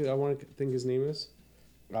 Minsk, I want to think his name is.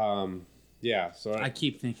 Yeah. So I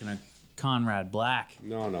keep thinking of Conrad Black.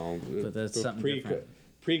 No. But that's something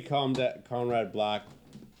different. Conrad Black,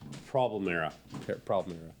 problem era.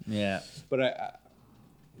 Yeah. But I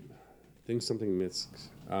think something Minsk.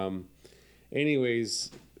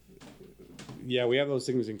 Anyways, yeah, we have those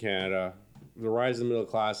things in Canada. The rise of the middle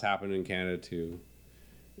class happened in Canada too.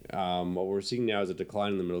 What we're seeing now is a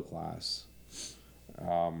decline in the middle class.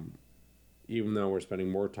 Even though we're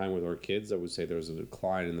spending more time with our kids, I would say there's a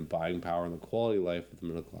decline in the buying power and the quality of life of the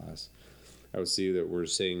middle class. I would see that we're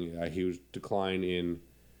seeing a huge decline in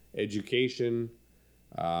education,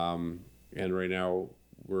 and right now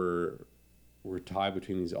we're tied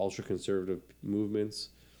between these ultra conservative movements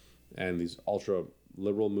and these ultra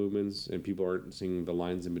liberal movements, and people aren't seeing the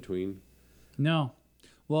lines in between. No.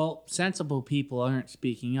 Well, sensible people aren't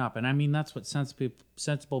speaking up, and I mean that's what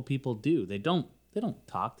sensible people do. They don't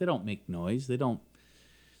talk. They don't make noise. They don't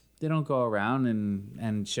go around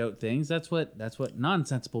and shout things. That's what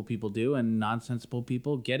nonsensible people do, and nonsensible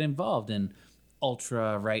people get involved in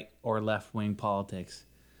ultra right or left wing politics.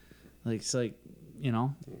 It's like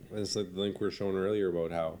It's like the link we were showing earlier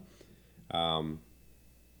about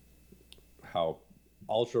how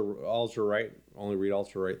ultra right only read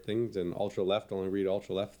ultra right things, and ultra left only read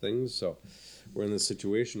ultra left things. So we're in this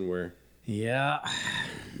situation where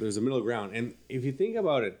there's a middle ground, and if you think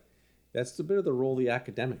about it, that's a bit of the role of the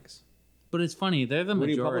academics. But it's funny, they're the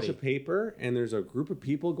majority. When you publish a paper and there's a group of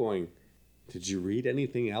people going, "Did you read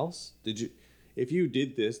anything else? If you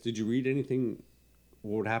did this, did you read anything?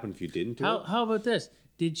 What would happen if you didn't do it? How about this?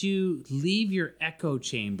 Did you leave your echo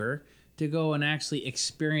chamber to go and actually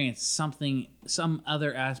experience some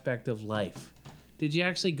other aspect of life? Did you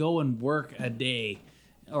actually go and work a day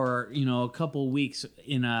or a couple weeks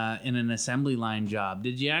in an assembly line job?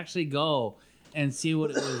 Did you actually go and see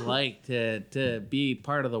what it was like to be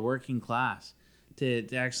part of the working class, to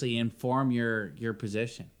actually inform your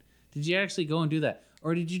position? Did you actually go and do that?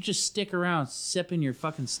 Or did you just stick around sipping your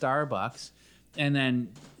fucking Starbucks and then,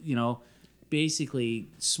 basically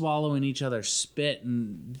swallowing each other's spit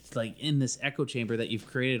and like in this echo chamber that you've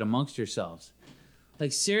created amongst yourselves?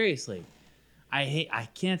 Like seriously, I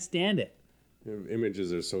can't stand it.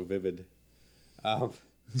 Images are so vivid.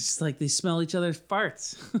 It's like they smell each other's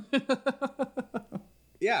farts.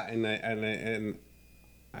 Yeah, and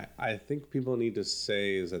I think people need to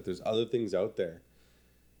say is that there's other things out there.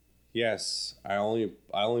 Yes, I only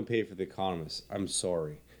pay for The Economist. I'm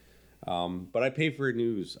sorry. But I pay for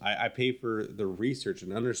news. I pay for the research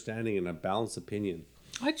and understanding and a balanced opinion.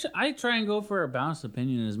 I try and go for a balanced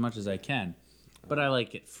opinion as much as I can, but I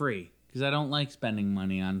like it free because I don't like spending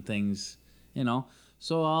money on things,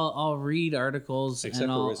 So I'll read articles. Except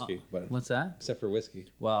for whiskey. But what's that? Except for whiskey.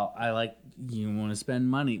 Well, you want to spend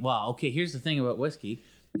money. Well, okay, here's the thing about whiskey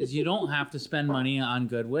is you don't have to spend money on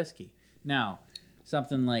good whiskey. Now,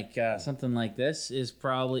 something like this is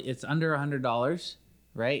probably, it's under $100,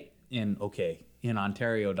 right? In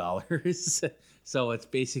Ontario dollars. So it's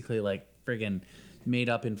basically like friggin' made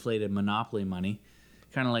up inflated monopoly money.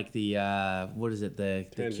 Kind of like the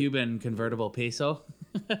the Cuban convertible peso.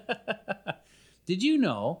 Did you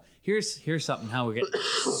know, here's something how we get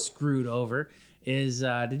screwed over is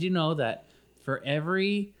did you know that for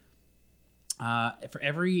every For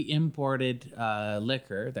every imported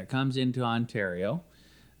liquor that comes into Ontario,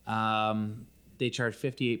 they charge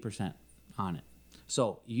 58% on it.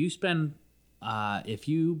 So you spend, if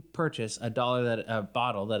you purchase a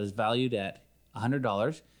bottle that is valued at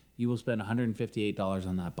 $100, you will spend $158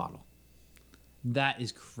 on that bottle. That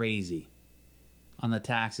is crazy on the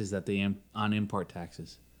taxes that on import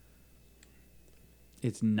taxes.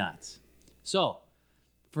 It's nuts. So,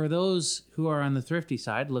 for those who are on the thrifty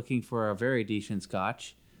side looking for a very decent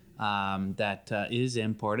scotch that is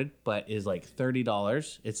imported but is like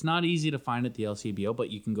 $30, it's not easy to find at the LCBO, but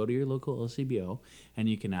you can go to your local LCBO and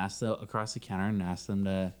you can ask across the counter and ask them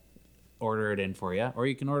to order it in for you, or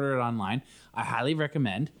you can order it online. I highly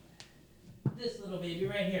recommend this little baby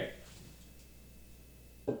right here.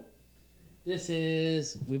 This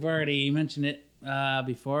is, we've already mentioned it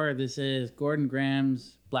before, this is Gordon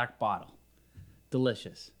Graham's Black Bottle.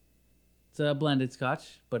 Delicious. It's a blended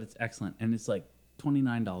scotch, but it's excellent, and it's like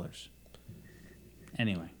 $29.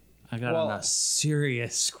 Anyway, I got on a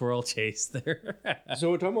serious squirrel chase there.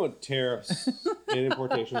 So we're talking about tariffs and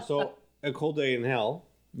importation. So a cold day in hell.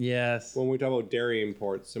 Yes. When we talk about dairy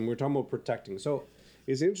imports, and we're talking about protecting. So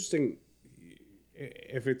it's interesting.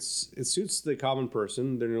 If it suits the common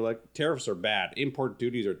person, then you're like, tariffs are bad. Import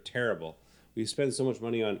duties are terrible. We spend so much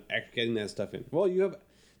money on getting that stuff in. Well,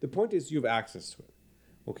 the point is you have access to it.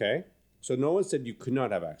 Okay? So no one said you could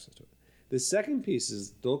not have access to it. The second piece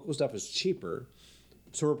is the local stuff is cheaper,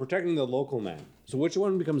 so we're protecting the local man. So which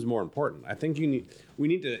one becomes more important? I think we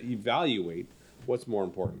need to evaluate what's more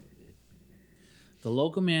important. The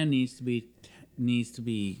local man needs to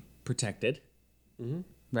be protected,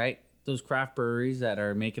 right? Those craft breweries that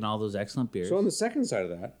are making all those excellent beers. So on the second side of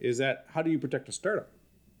that is that how do you protect a startup?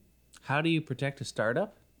 How do you protect a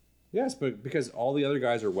startup? Yes, but because all the other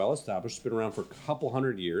guys are well established, been around for a couple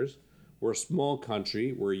hundred years. We're a small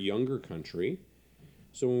country. We're a younger country.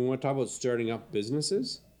 So when we want to talk about starting up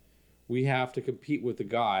businesses, we have to compete with the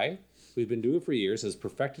guy who's been doing it for years, has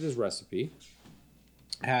perfected his recipe,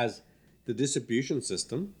 has the distribution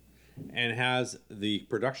system, and has the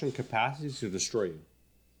production capacity to destroy you.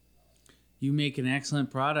 You make an excellent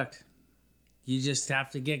product. You just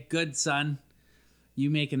have to get good, son. You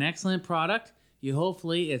make an excellent product.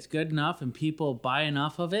 Hopefully it's good enough and people buy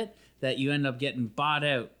enough of it that you end up getting bought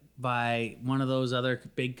out by one of those other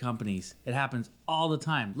big companies. It happens all the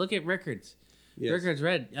time. Look at Rickards. Yes. Rickards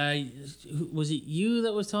Red. Was it you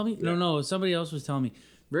that was telling me? Yeah. No, somebody else was telling me.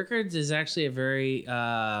 Rickards is actually a very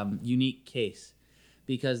unique case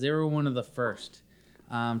because they were one of the first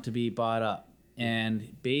to be bought up.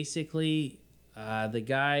 And basically, the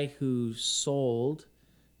guy who sold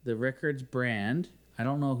the Rickards brand, I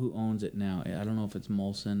don't know who owns it now. I don't know if it's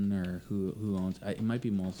Molson or who owns it. It might be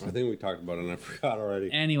Molson. I think we talked about it and I forgot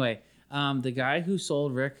already. Anyway, the guy who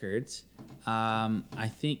sold Rickards,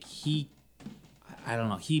 I think I don't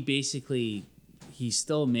know. He's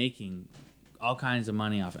still making all kinds of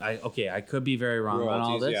money off it. I could be very wrong on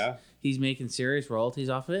all this. Yeah. He's making serious royalties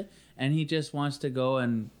off of it. And he just wants to go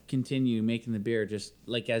and continue making the beer just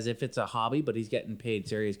like as if it's a hobby, but he's getting paid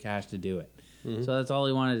serious cash to do it. Mm-hmm. So that's all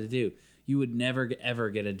he wanted to do. You would never ever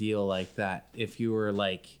get a deal like that if you were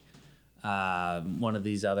like one of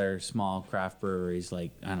these other small craft breweries.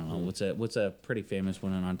 Like I don't know what's a pretty famous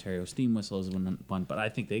one in Ontario. Steam Whistle is one, but I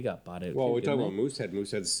think they got bought out. Well, we talk about Moosehead.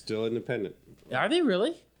 Moosehead's still independent. Are they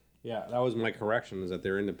really? Yeah, that was my correction. Is that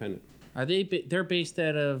they're independent. Are they? They're based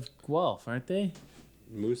out of Guelph, aren't they?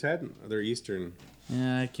 Moosehead? They're Eastern.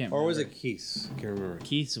 Yeah, I can't remember. Or was it Keith's? I can't remember.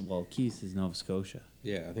 Keith's is Nova Scotia.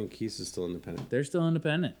 Yeah, I think Keith's is still independent. They're still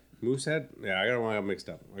independent. Moosehead? Yeah, I got mixed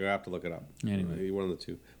up. I have to look it up. Anyway. One of the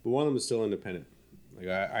two. But one of them is still independent. Like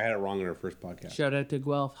I had it wrong in our first podcast. Shout out to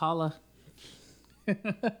Guelph. Holla. Only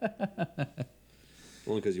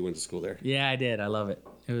because you went to school there. Yeah, I did. I love it.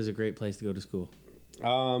 It was a great place to go to school.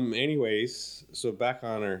 Anyways, so back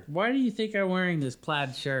on our... Why do you think I'm wearing this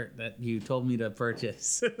plaid shirt that you told me to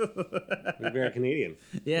purchase? You're very Canadian.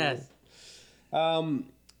 Yes.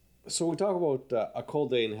 So we talk about a cold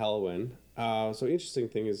day in Halloween. So interesting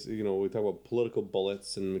thing is, we talk about political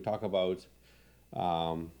bullets and we talk about...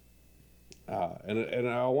 and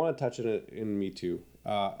I want to touch on it in Me Too,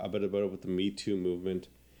 a bit about it with the Me Too movement.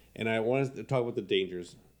 And I want to talk about the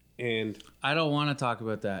dangers. And I don't want to talk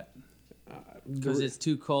about that. Because it's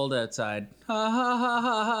too cold outside. Ha ha ha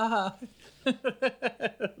ha ha.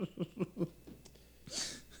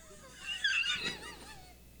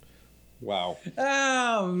 Wow.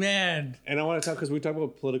 Oh, man. And I want to talk, because we talk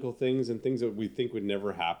about political things and things that we think would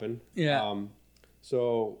never happen. Yeah.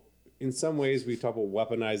 So in some ways we talk about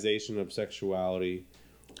weaponization of sexuality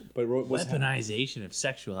But Weaponization of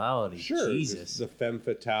sexuality. sure, Jesus. the femme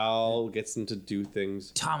fatale gets them to do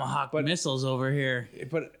things. Tomahawk missiles over here.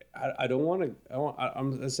 But I don't want to.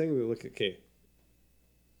 I'm saying that, look, okay.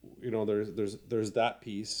 There's that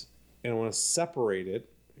piece, and I want to separate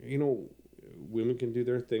it. Women can do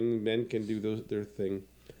their thing, men can do their thing.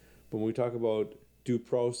 But when we talk about due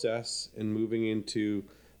process and moving into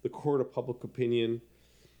the court of public opinion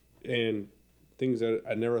and things that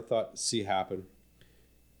I never thought see happen.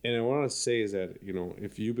 And I want to say is that,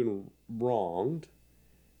 if you've been wronged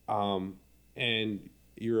and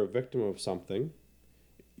you're a victim of something,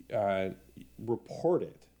 report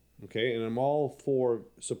it. Okay? And I'm all for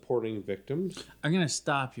supporting victims. I'm going to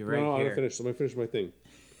stop you right here. No, I'm going to finish my thing.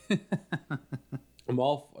 I'm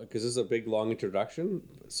all, because this is a big, long introduction.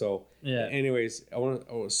 So, yeah. Anyways, I want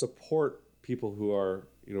to support people who are,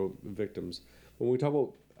 victims. When we talk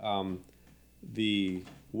about the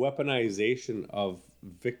weaponization of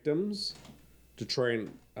victims to try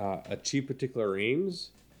and achieve particular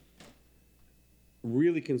aims,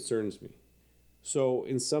 really concerns me. So,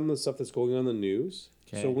 in some of the stuff that's going on in the news,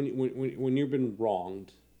 okay. So when you've been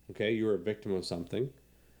wronged, okay, you're a victim of something,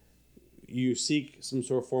 you seek some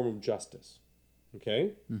sort of form of justice.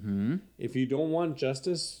 Okay? Mm-hmm. If you don't want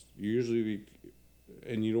justice,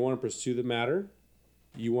 and you don't want to pursue the matter,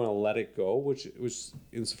 you want to let it go, which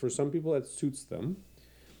is, for some people that suits them.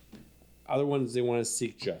 Other ones, they want to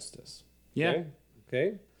seek justice. Yeah.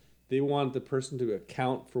 Okay? They want the person to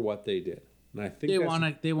account for what they did. And I think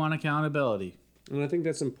they want accountability. And I think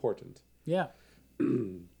that's important. Yeah.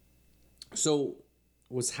 So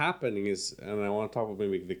what's happening is, and I want to talk about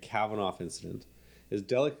maybe the Kavanaugh incident, is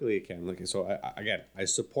delicately again. Like, so I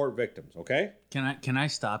support victims. Okay. Can I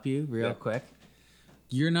stop you real quick?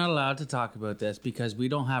 You're not allowed to talk about this because we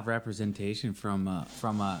don't have representation from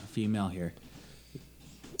a female here.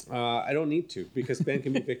 I don't need to, because men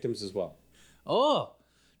can be victims as well. Oh,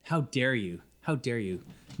 how dare you? How dare you?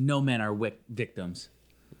 No men are victims.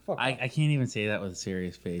 I can't even say that with a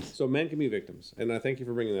serious face. So men can be victims, and I thank you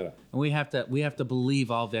for bringing that up. And we have to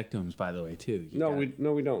believe all victims, by the way, too.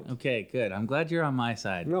 We don't. Okay, good. I'm glad you're on my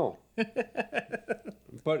side. No.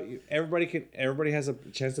 But everybody has a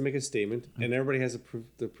chance to make a statement, and everybody has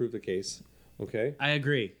to prove the case. Okay. I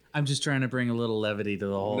agree. I'm just trying to bring a little levity to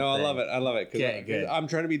the whole thing. I love it. Okay, good. I'm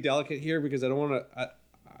trying to be delicate here because I don't want to.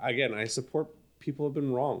 Again, I support people who have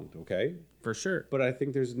been wronged. Okay. For sure. But I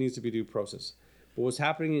think there needs to be due process. But what's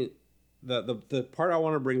happening, the part I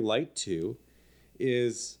want to bring light to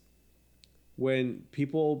is when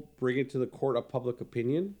people bring it to the court of public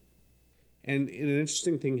opinion, and an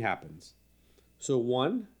interesting thing happens. So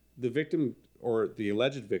one, the victim or the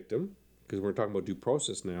alleged victim, because we're talking about due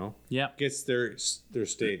process now, gets their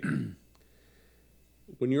state.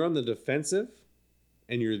 When you're on the defensive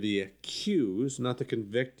and you're the accused, not the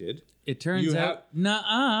convicted, it turns out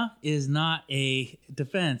nuh-uh is not a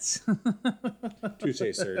defense.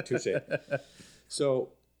 Touche, sir. Touche. So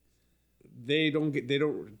they don't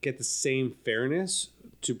get the same fairness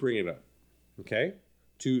to bring it up, okay?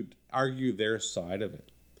 To argue their side of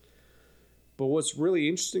it. But what's really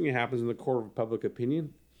interesting that happens in the court of public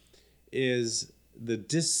opinion is the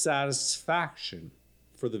dissatisfaction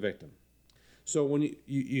for the victim. So when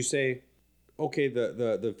you say, okay,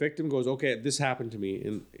 the victim goes, okay, this happened to me,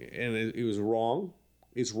 and it was wrong.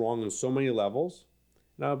 It's wrong on so many levels.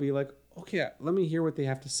 And I'll be like, okay, let me hear what they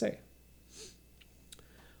have to say.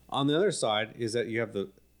 On the other side is that you have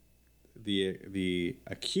the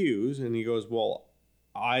accused, and he goes, well,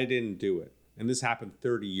 I didn't do it. And this happened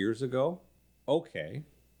 30 years ago. Okay,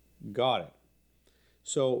 got it.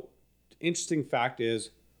 So, interesting fact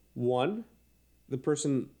is, one, the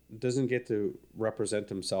person doesn't get to represent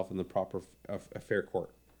himself in the proper, a fair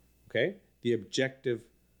court. Okay? The objective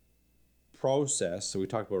process that we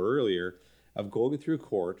talked about earlier of going through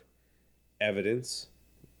court, evidence,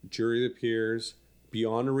 jury of peers,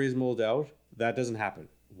 beyond a reasonable doubt, that doesn't happen.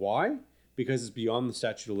 Why? Because it's beyond the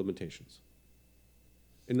statute of limitations.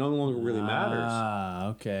 It no longer really matters. Ah,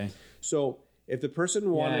 okay. So if the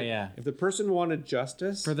person wanted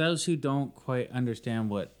justice, for those who don't quite understand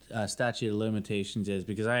what statute of limitations is,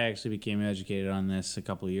 because I actually became educated on this a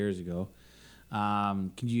couple of years ago.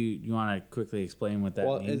 Can you want to quickly explain what that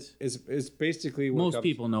means? It's basically what most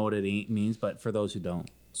people know what it means, but for those who don't.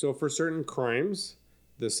 So for certain crimes,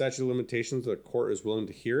 the statute of limitations, the court is willing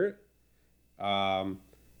to hear it,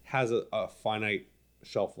 has a finite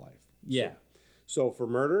shelf life. Yeah. So for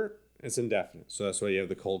murder, it's indefinite. So that's why you have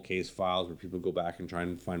the cold case files where people go back and try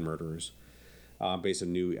and find murderers based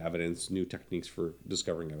on new evidence, new techniques for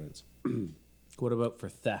discovering evidence. What about for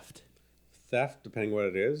theft? Theft, depending what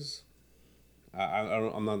it is.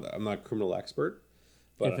 I'm not a criminal expert,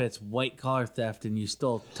 But, if it's white collar theft and you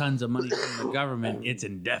stole tons of money from the government, it's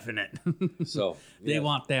indefinite. So they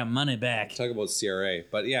want their money back. Talk about CRA,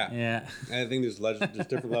 but Yeah. I think there's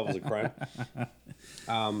different levels of crime.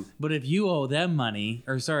 But if you owe them money,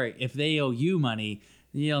 or sorry, if they owe you money,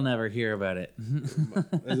 you'll never hear about it.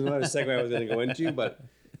 There's another segue I was going to go into, but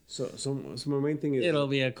so my main thing is It'll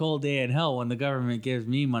be a cold day in hell when the government gives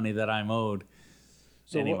me money that I'm owed.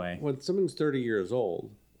 so anyway, when someone's 30 years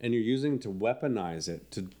old and you're using to weaponize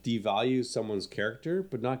it to devalue someone's character,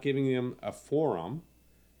 but not giving them a forum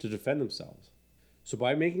to defend themselves. So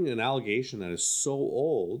by making an allegation that is so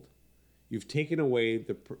old, you've taken away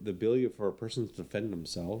the ability for a person to defend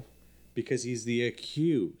himself because he's the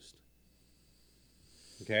accused.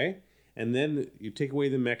 Okay? And then you take away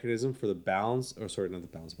the mechanism for the balance, or sorry, not the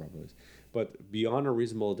balance of probabilities, but beyond a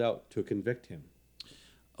reasonable doubt to convict him.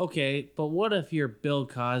 Okay, but what if you're Bill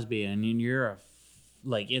Cosby and you're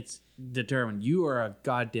it's determined you are a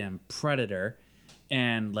goddamn predator,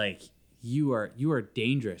 and you are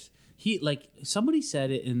dangerous. Somebody said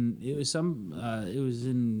it might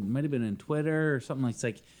have been in Twitter or something like it's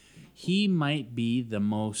like he might be the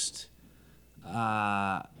most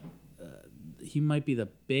he might be the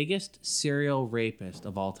biggest serial rapist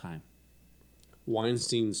of all time.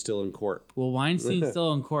 Weinstein's still in court. Well, Weinstein's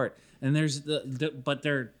still in court, and there's but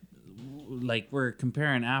they're we're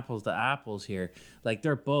comparing apples to apples here.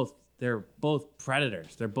 They're both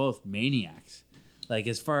predators. They're both maniacs.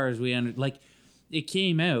 As far as we it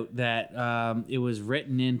came out that it was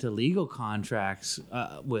written into legal contracts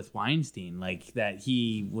with Weinstein, that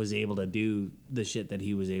he was able to do the shit that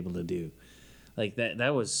he was able to do.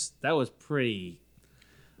 That was pretty.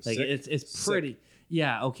 It's pretty. Sick.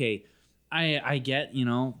 Yeah. Okay. I get,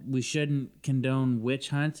 we shouldn't condone witch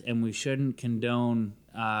hunts and we shouldn't condone,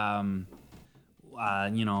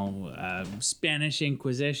 Spanish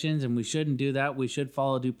Inquisitions, and we shouldn't do that. We should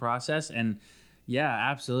follow due process. And yeah,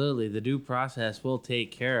 absolutely. The due process will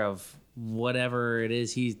take care of whatever it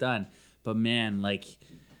is he's done. But man, I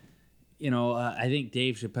think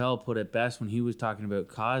Dave Chappelle put it best when he was talking about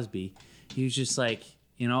Cosby. He was just I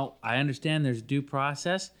understand there's due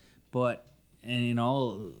process, but, and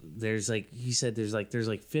there's he said there's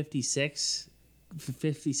 56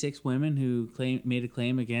 women who made a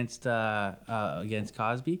claim against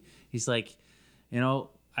Cosby. He's I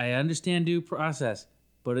understand due process,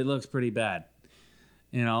 but it looks pretty bad.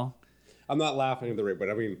 I'm not laughing at the rape, but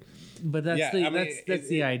I mean, but that's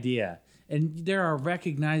the idea. And there are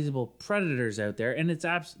recognizable predators out there, and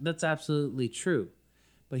that's absolutely true.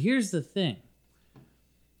 But here's the thing: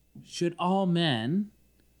 should all men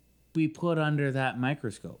be put under that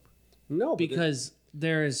microscope? No, because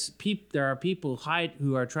there are people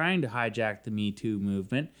who are trying to hijack the Me Too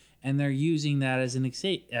movement, and they're using that as a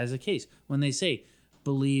case when they say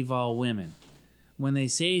believe all women, when they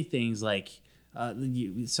say things like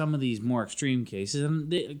some of these more extreme cases,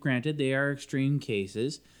 and granted they are extreme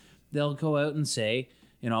cases, they'll go out and say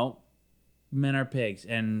men are pigs,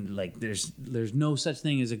 and there's no such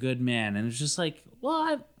thing as a good man, and it's just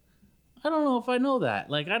well, I don't know if I know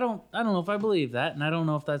that. I don't know if I believe that, and I don't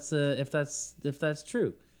know if that's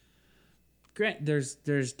true.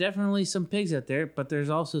 There's definitely some pigs out there, but there's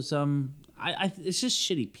also some. It's just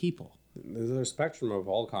shitty people. There's a spectrum of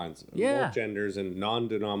all kinds, both genders and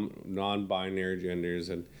non-binary genders,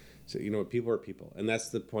 and so people are people, and that's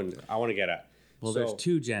the point I want to get at. Well, there's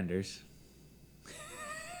two genders.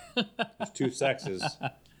 There's two sexes,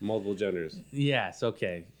 multiple genders. Yes.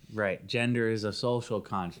 Okay. Right. Gender is a social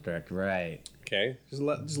construct. Right. Okay. Just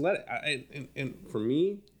let it. And for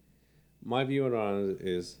me, my view on it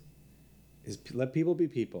is let people be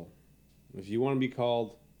people. If you want to be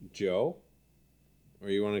called Joe, or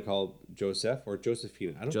you want to call Joseph or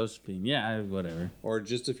Josephina, Josephine. Yeah. Whatever. Or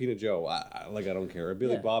Josephina Joe. I don't care. Or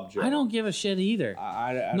Billy Bob Joe. I don't give a shit either.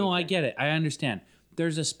 I get it. I understand.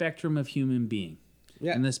 There's a spectrum of human being.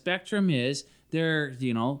 Yeah. And the spectrum is there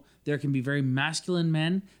can be very masculine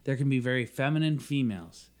men, there can be very feminine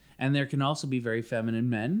females. And there can also be very feminine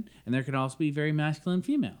men, and there can also be very masculine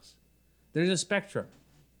females. There's a spectrum.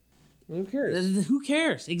 Who cares? Who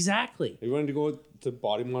cares? Exactly. If you wanted to go to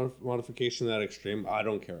body modification that extreme, I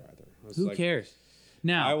don't care either. Who cares?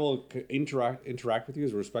 Now, I will interact with you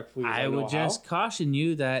as respectfully as I know would just caution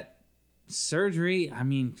you that surgery,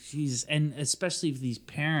 Jesus, and especially for these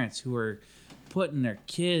parents who are putting their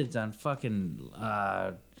kids on fucking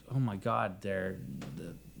oh my god,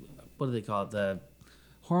 what do they call it, the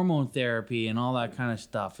hormone therapy and all that kind of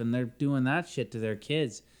stuff, and they're doing that shit to their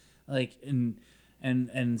kids, and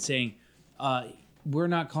saying we're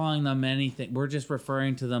not calling them anything, we're just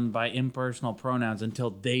referring to them by impersonal pronouns until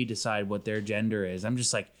they decide what their gender is. I'm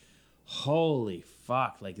just holy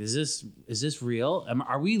fuck, like, is this real?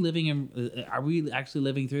 Are we actually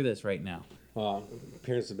living through this right now?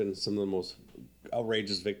 Parents have been some of the most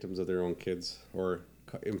outrageous victims of their own kids, or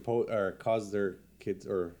cause their kids,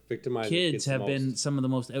 or victimize kids have been some of the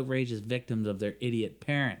most outrageous victims of their idiot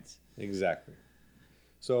parents. Exactly.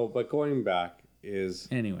 So, but going back is...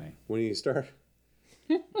 Anyway. When you start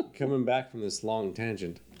coming back from this long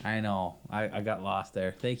tangent... I know. I got lost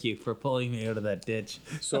there. Thank you for pulling me out of that ditch.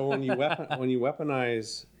 So when you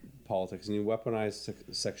weaponize politics, and you weaponize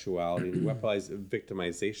sexuality, and you weaponize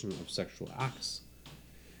victimization of sexual acts,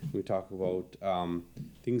 we talk about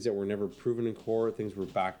things that were never proven in court, things were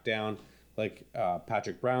backed down, like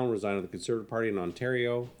Patrick Brown resigned of the Conservative Party in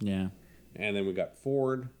Ontario. Yeah. And then we got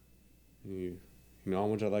Ford. You know how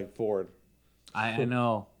much I like Ford. I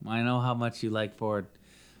know. I know how much you like Ford.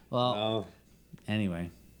 Well, anyway.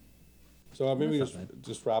 So maybe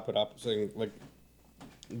just wrap it up saying, like,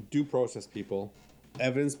 due process people,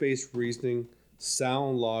 evidence-based reasoning,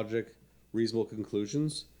 sound logic, reasonable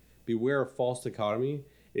conclusions. Beware of false dichotomy.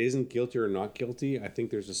 It isn't guilty or not guilty. I think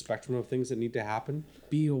there's a spectrum of things that need to happen.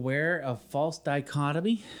 Be aware of false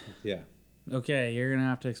dichotomy? Yeah. Okay, you're going to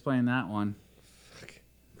have to explain that one.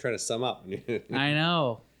 I'm trying to sum up. I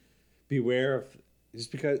know. Beware of...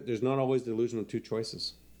 Just because there's not always the illusion of two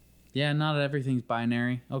choices. Yeah, not everything's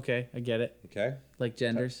binary. Okay, I get it. Okay. Like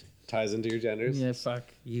genders. Ties into your genders. Yeah, fuck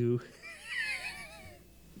you.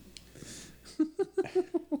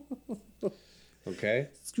 Okay.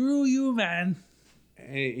 Screw you, man.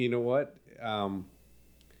 Hey, you know what? And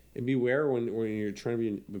beware when you're trying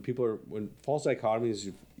to be... When false dichotomy is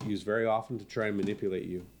used very often to try and manipulate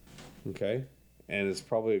you. Okay? And it's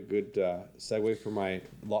probably a good segue for my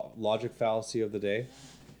logic fallacy of the day.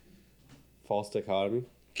 False dichotomy.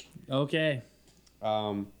 Okay.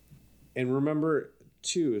 And remember,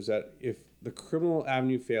 too, is that if the criminal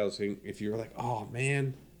avenue fails, if you're like, oh,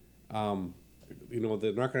 man,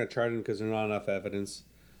 they're not going to try them because there's not enough evidence.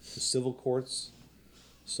 The civil courts.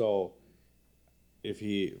 So if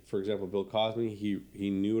for example, Bill Cosby, he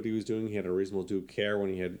knew what he was doing. He had a reasonable due care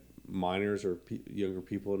when he had minors or younger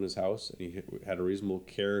people in his house, and he had a reasonable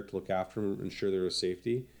care to look after them, ensure there was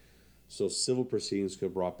safety. So civil proceedings could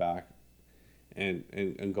have brought back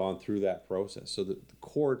and gone through that process. So the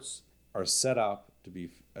courts are set up to be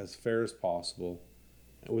as fair as possible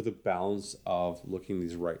with a balance of looking at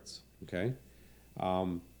these rights. Okay,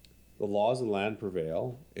 the laws of the land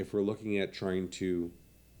prevail if we're looking at trying to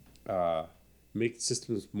make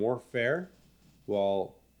systems more fair.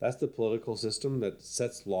 Well, that's the political system that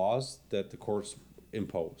sets laws that the courts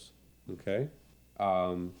impose. Okay,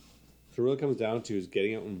 so it really comes down to is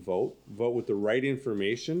getting out and vote with the right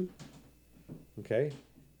information. Okay,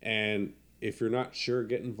 and if you're not sure,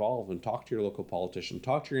 get involved and talk to your local politician,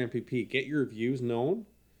 talk to your MPP, get your views known,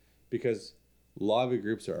 because lobby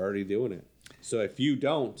groups are already doing it. So if you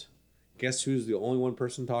don't, guess who's the only one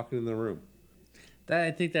person talking in the room? I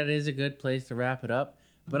think that is a good place to wrap it up,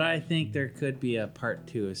 but I think there could be a part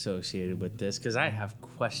 2 associated with this, because I have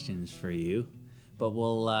questions for you. But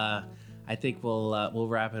I think we'll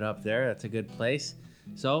wrap it up there. That's a good place.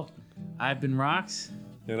 So I've been Rocks.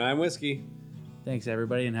 And I'm Whiskey. Thanks,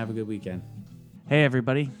 everybody, and have a good weekend. Hey,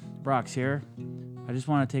 everybody. Rocks here. I just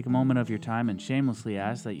want to take a moment of your time and shamelessly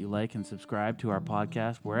ask that you like and subscribe to our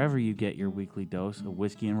podcast wherever you get your weekly dose of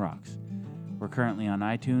Whiskey and Rocks. We're currently on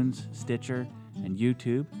iTunes, Stitcher, and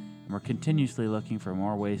YouTube, and we're continuously looking for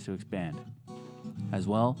more ways to expand. As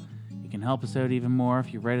well, you can help us out even more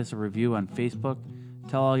if you write us a review on Facebook,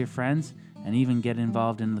 tell all your friends, and even get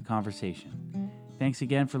involved in the conversation. Thanks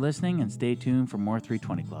again for listening, and stay tuned for more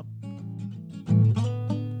 320 Club.